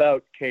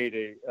 About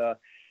Katie.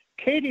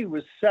 Katie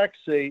was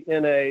sexy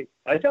in a,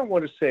 I don't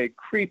want to say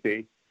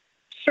creepy,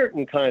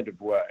 certain kind of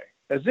way,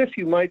 as if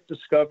you might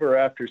discover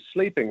after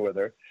sleeping with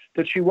her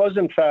that she was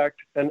in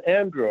fact an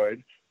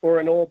android or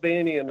an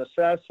Albanian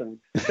assassin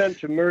sent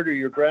to murder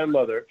your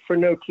grandmother for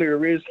no clear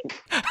reason.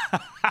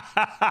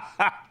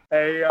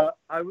 I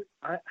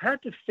had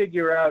to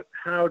figure out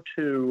how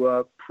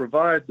to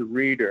provide the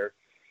reader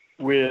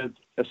with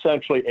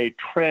essentially a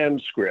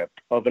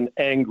transcript of an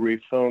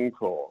angry phone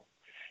call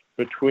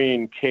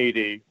between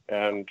Katie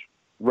and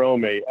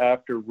Romy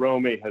after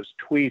Romy has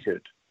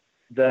tweeted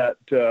that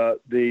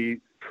the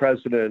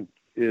president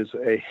is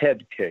a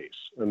head case,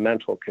 a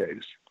mental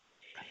case.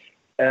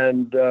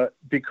 And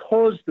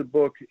because the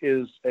book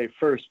is a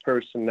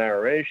first-person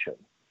narration,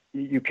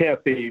 you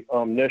can't be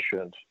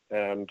omniscient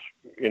and,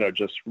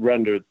 just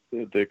render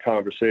the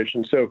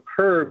conversation. So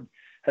Herb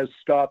has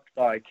stopped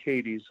by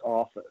Katie's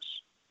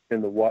office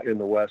in the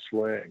West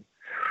Wing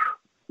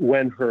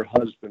when her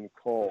husband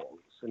calls.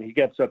 And he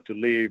gets up to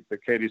leave,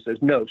 but Katie says,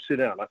 "No, sit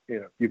down.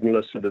 You can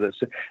listen to this."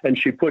 And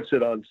she puts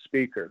it on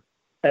speaker.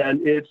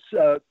 And it's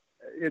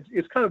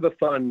kind of a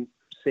fun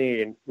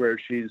scene where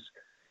she's,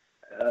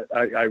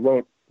 I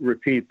won't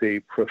repeat the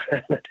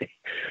profanity,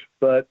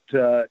 but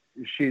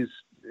she's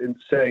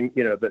saying,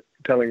 that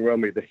telling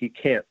Romy that he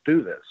can't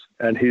do this.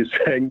 And he's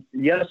saying,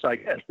 "Yes, I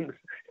can. In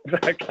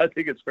fact, I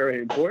think it's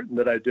very important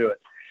that I do it."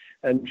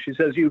 And she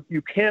says,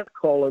 you can't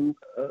call him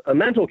a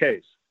mental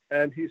case.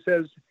 And he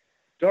says,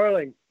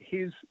 "Darling,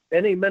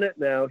 any minute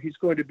now, he's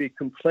going to be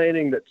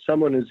complaining that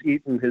someone has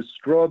eaten his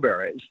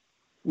strawberries,"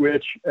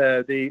 which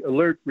the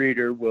alert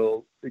reader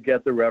will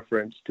get the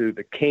reference to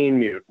the Caine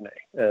Mutiny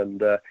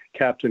and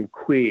Captain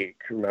Queeg,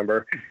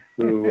 remember,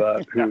 who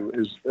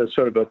is a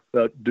sort of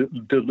a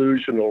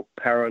delusional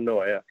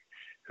paranoia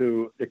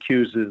who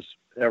accuses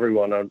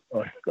everyone on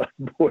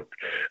board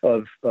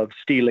of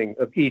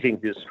eating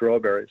his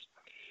strawberries.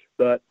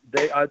 But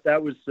I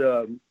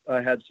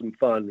had some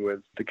fun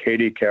with the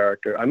Katie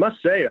character. I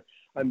must say,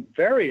 I'm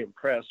very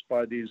impressed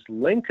by these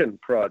Lincoln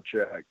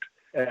Project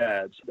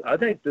ads. I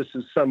think this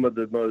is some of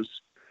the most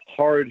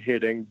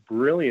hard-hitting,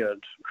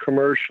 brilliant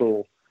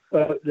commercial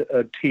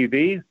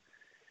TV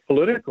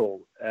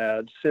political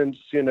ads since,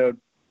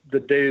 the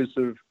days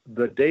of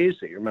the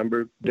Daisy.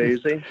 Remember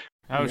Daisy?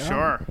 Oh, yeah.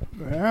 Sure.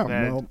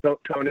 Yeah.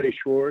 Tony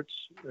Schwartz.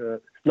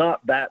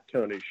 Not that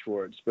Tony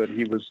Schwartz, but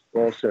he was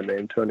also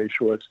named Tony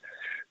Schwartz.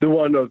 The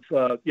one of,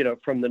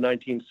 from the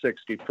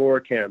 1964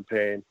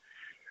 campaign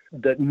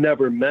that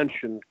never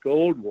mentioned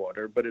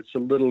Goldwater, but it's a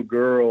little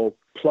girl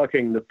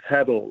plucking the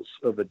petals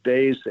of a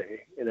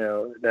daisy.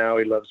 Now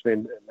he loves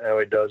me, now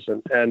he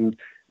doesn't. And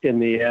in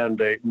the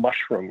end, a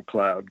mushroom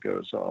cloud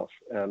goes off.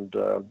 And,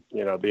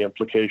 the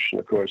implication,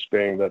 of course,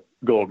 being that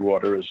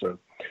Goldwater is a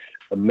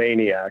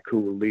maniac who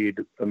will lead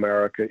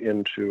America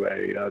into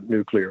a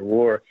nuclear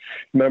war.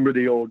 Remember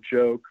the old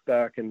joke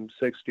back in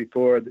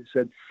 '64? They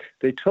said,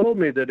 they told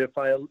me that if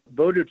I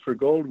voted for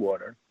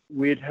Goldwater,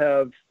 we'd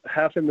have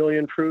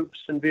 500,000 troops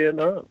in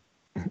Vietnam.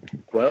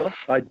 Well,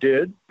 I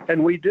did,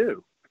 and we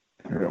do.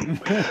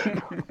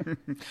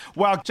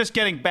 Well, just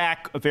getting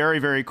back very,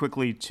 very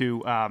quickly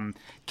to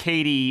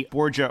Katie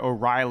Borgia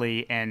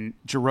O'Reilly and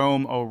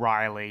Jerome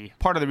O'Reilly.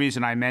 Part of the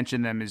reason I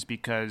mention them is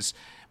because,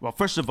 well,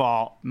 first of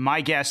all,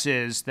 my guess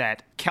is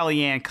that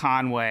Kellyanne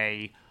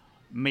Conway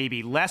may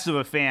be less of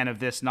a fan of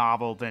this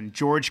novel than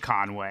George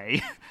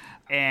Conway.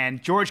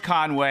 And George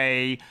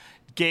Conway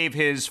gave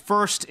his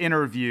first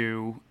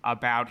interview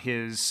about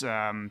his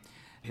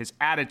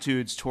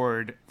attitudes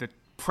toward the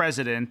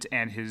president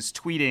and his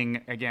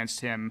tweeting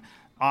against him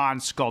on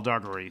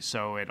Skullduggery.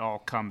 So it all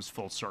comes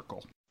full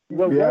circle.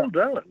 Well, well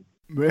done.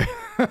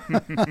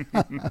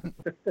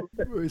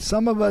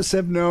 Some of us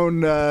have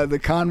known the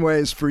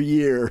Conways for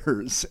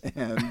years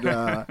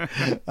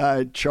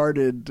and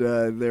charted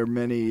their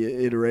many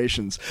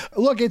iterations.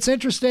 Look, it's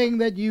interesting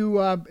that you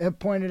have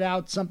pointed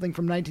out something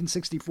from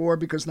 1964,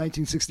 because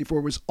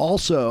 1964 was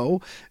also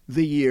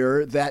the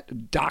year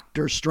that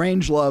Dr.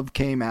 Strangelove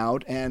came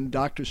out, and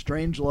Dr.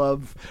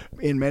 Strangelove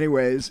in many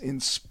ways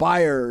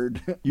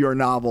inspired your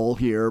novel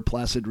here.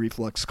 Placid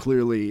Reflux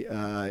clearly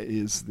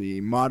is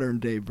the modern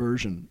day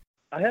version.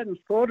 I hadn't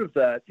thought of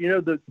that. You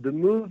know, the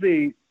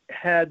movie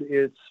had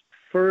its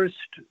first,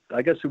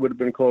 I guess it would have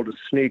been called a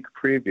sneak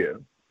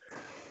preview,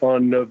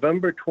 on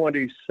November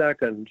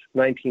 22nd,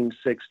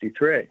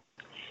 1963.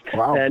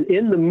 Wow. And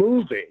in the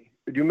movie,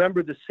 do you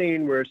remember the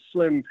scene where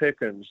Slim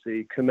Pickens,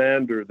 the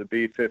commander of the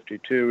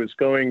B-52,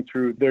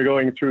 they're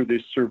going through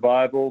these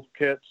survival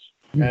kits,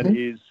 and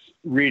he's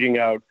reading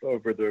out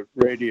over the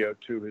radio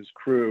to his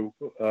crew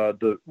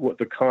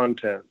the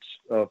contents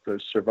of the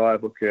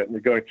survival kit, and they're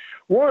going,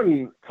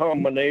 one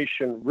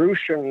combination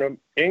Russian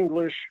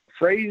English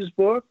phrase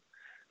book,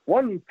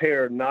 one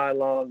pair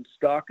nylon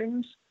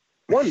stockings,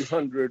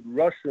 100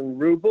 Russian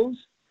rubles,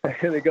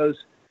 and he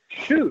goes,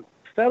 shoot,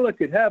 fella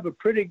could have a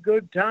pretty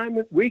good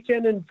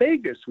weekend in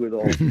Vegas with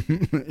all.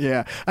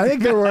 Yeah, I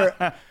think there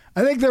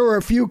were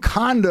a few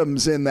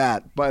condoms in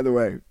that, by the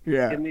way.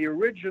 Yeah, in the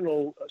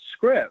original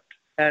script.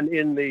 And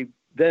in the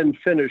then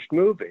finished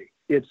movie,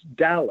 it's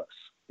Dallas.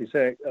 He's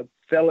saying a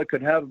fella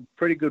could have a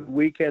pretty good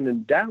weekend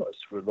in Dallas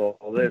with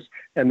all this.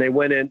 And they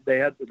went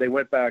back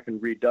and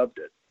redubbed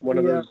it. One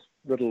of those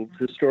little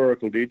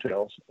historical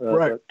details.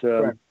 Right.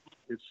 But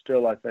it's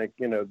still, I think,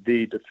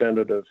 the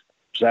definitive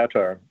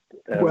satire.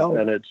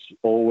 And it's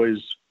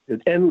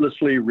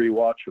endlessly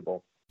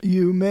rewatchable.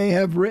 You may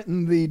have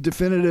written the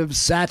definitive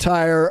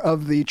satire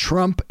of the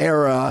Trump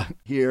era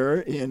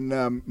here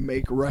in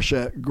Make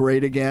Russia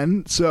Great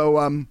Again.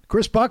 So,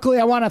 Chris Buckley,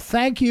 I want to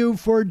thank you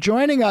for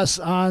joining us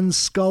on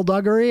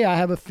Skullduggery. I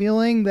have a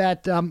feeling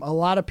that a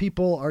lot of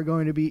people are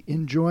going to be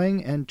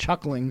enjoying and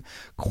chuckling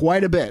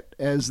quite a bit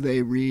as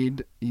they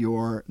read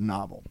your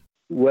novel.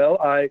 Well,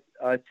 I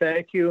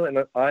thank you, and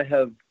I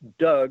have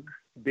dug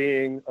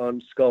being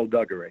on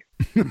Skullduggery.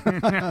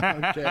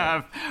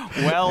 Okay.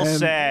 Well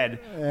said.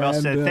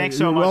 Thanks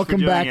so much welcome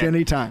for doing back it.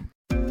 anytime.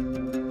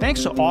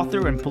 Thanks to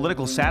author and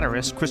political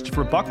satirist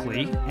Christopher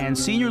Buckley and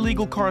senior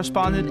legal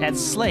correspondent at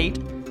Slate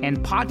and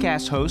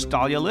podcast host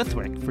Dahlia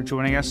Lithwick for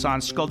joining us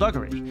on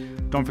Skullduggery.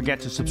 Don't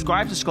forget to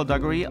subscribe to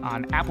Skullduggery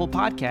on Apple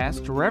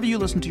Podcasts or wherever you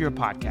listen to your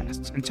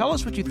podcasts, and tell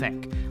us what you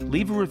think.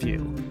 Leave a review.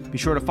 Be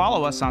sure to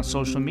follow us on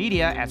social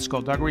media at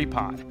Skullduggery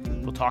Pod.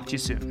 We'll talk to you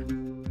soon.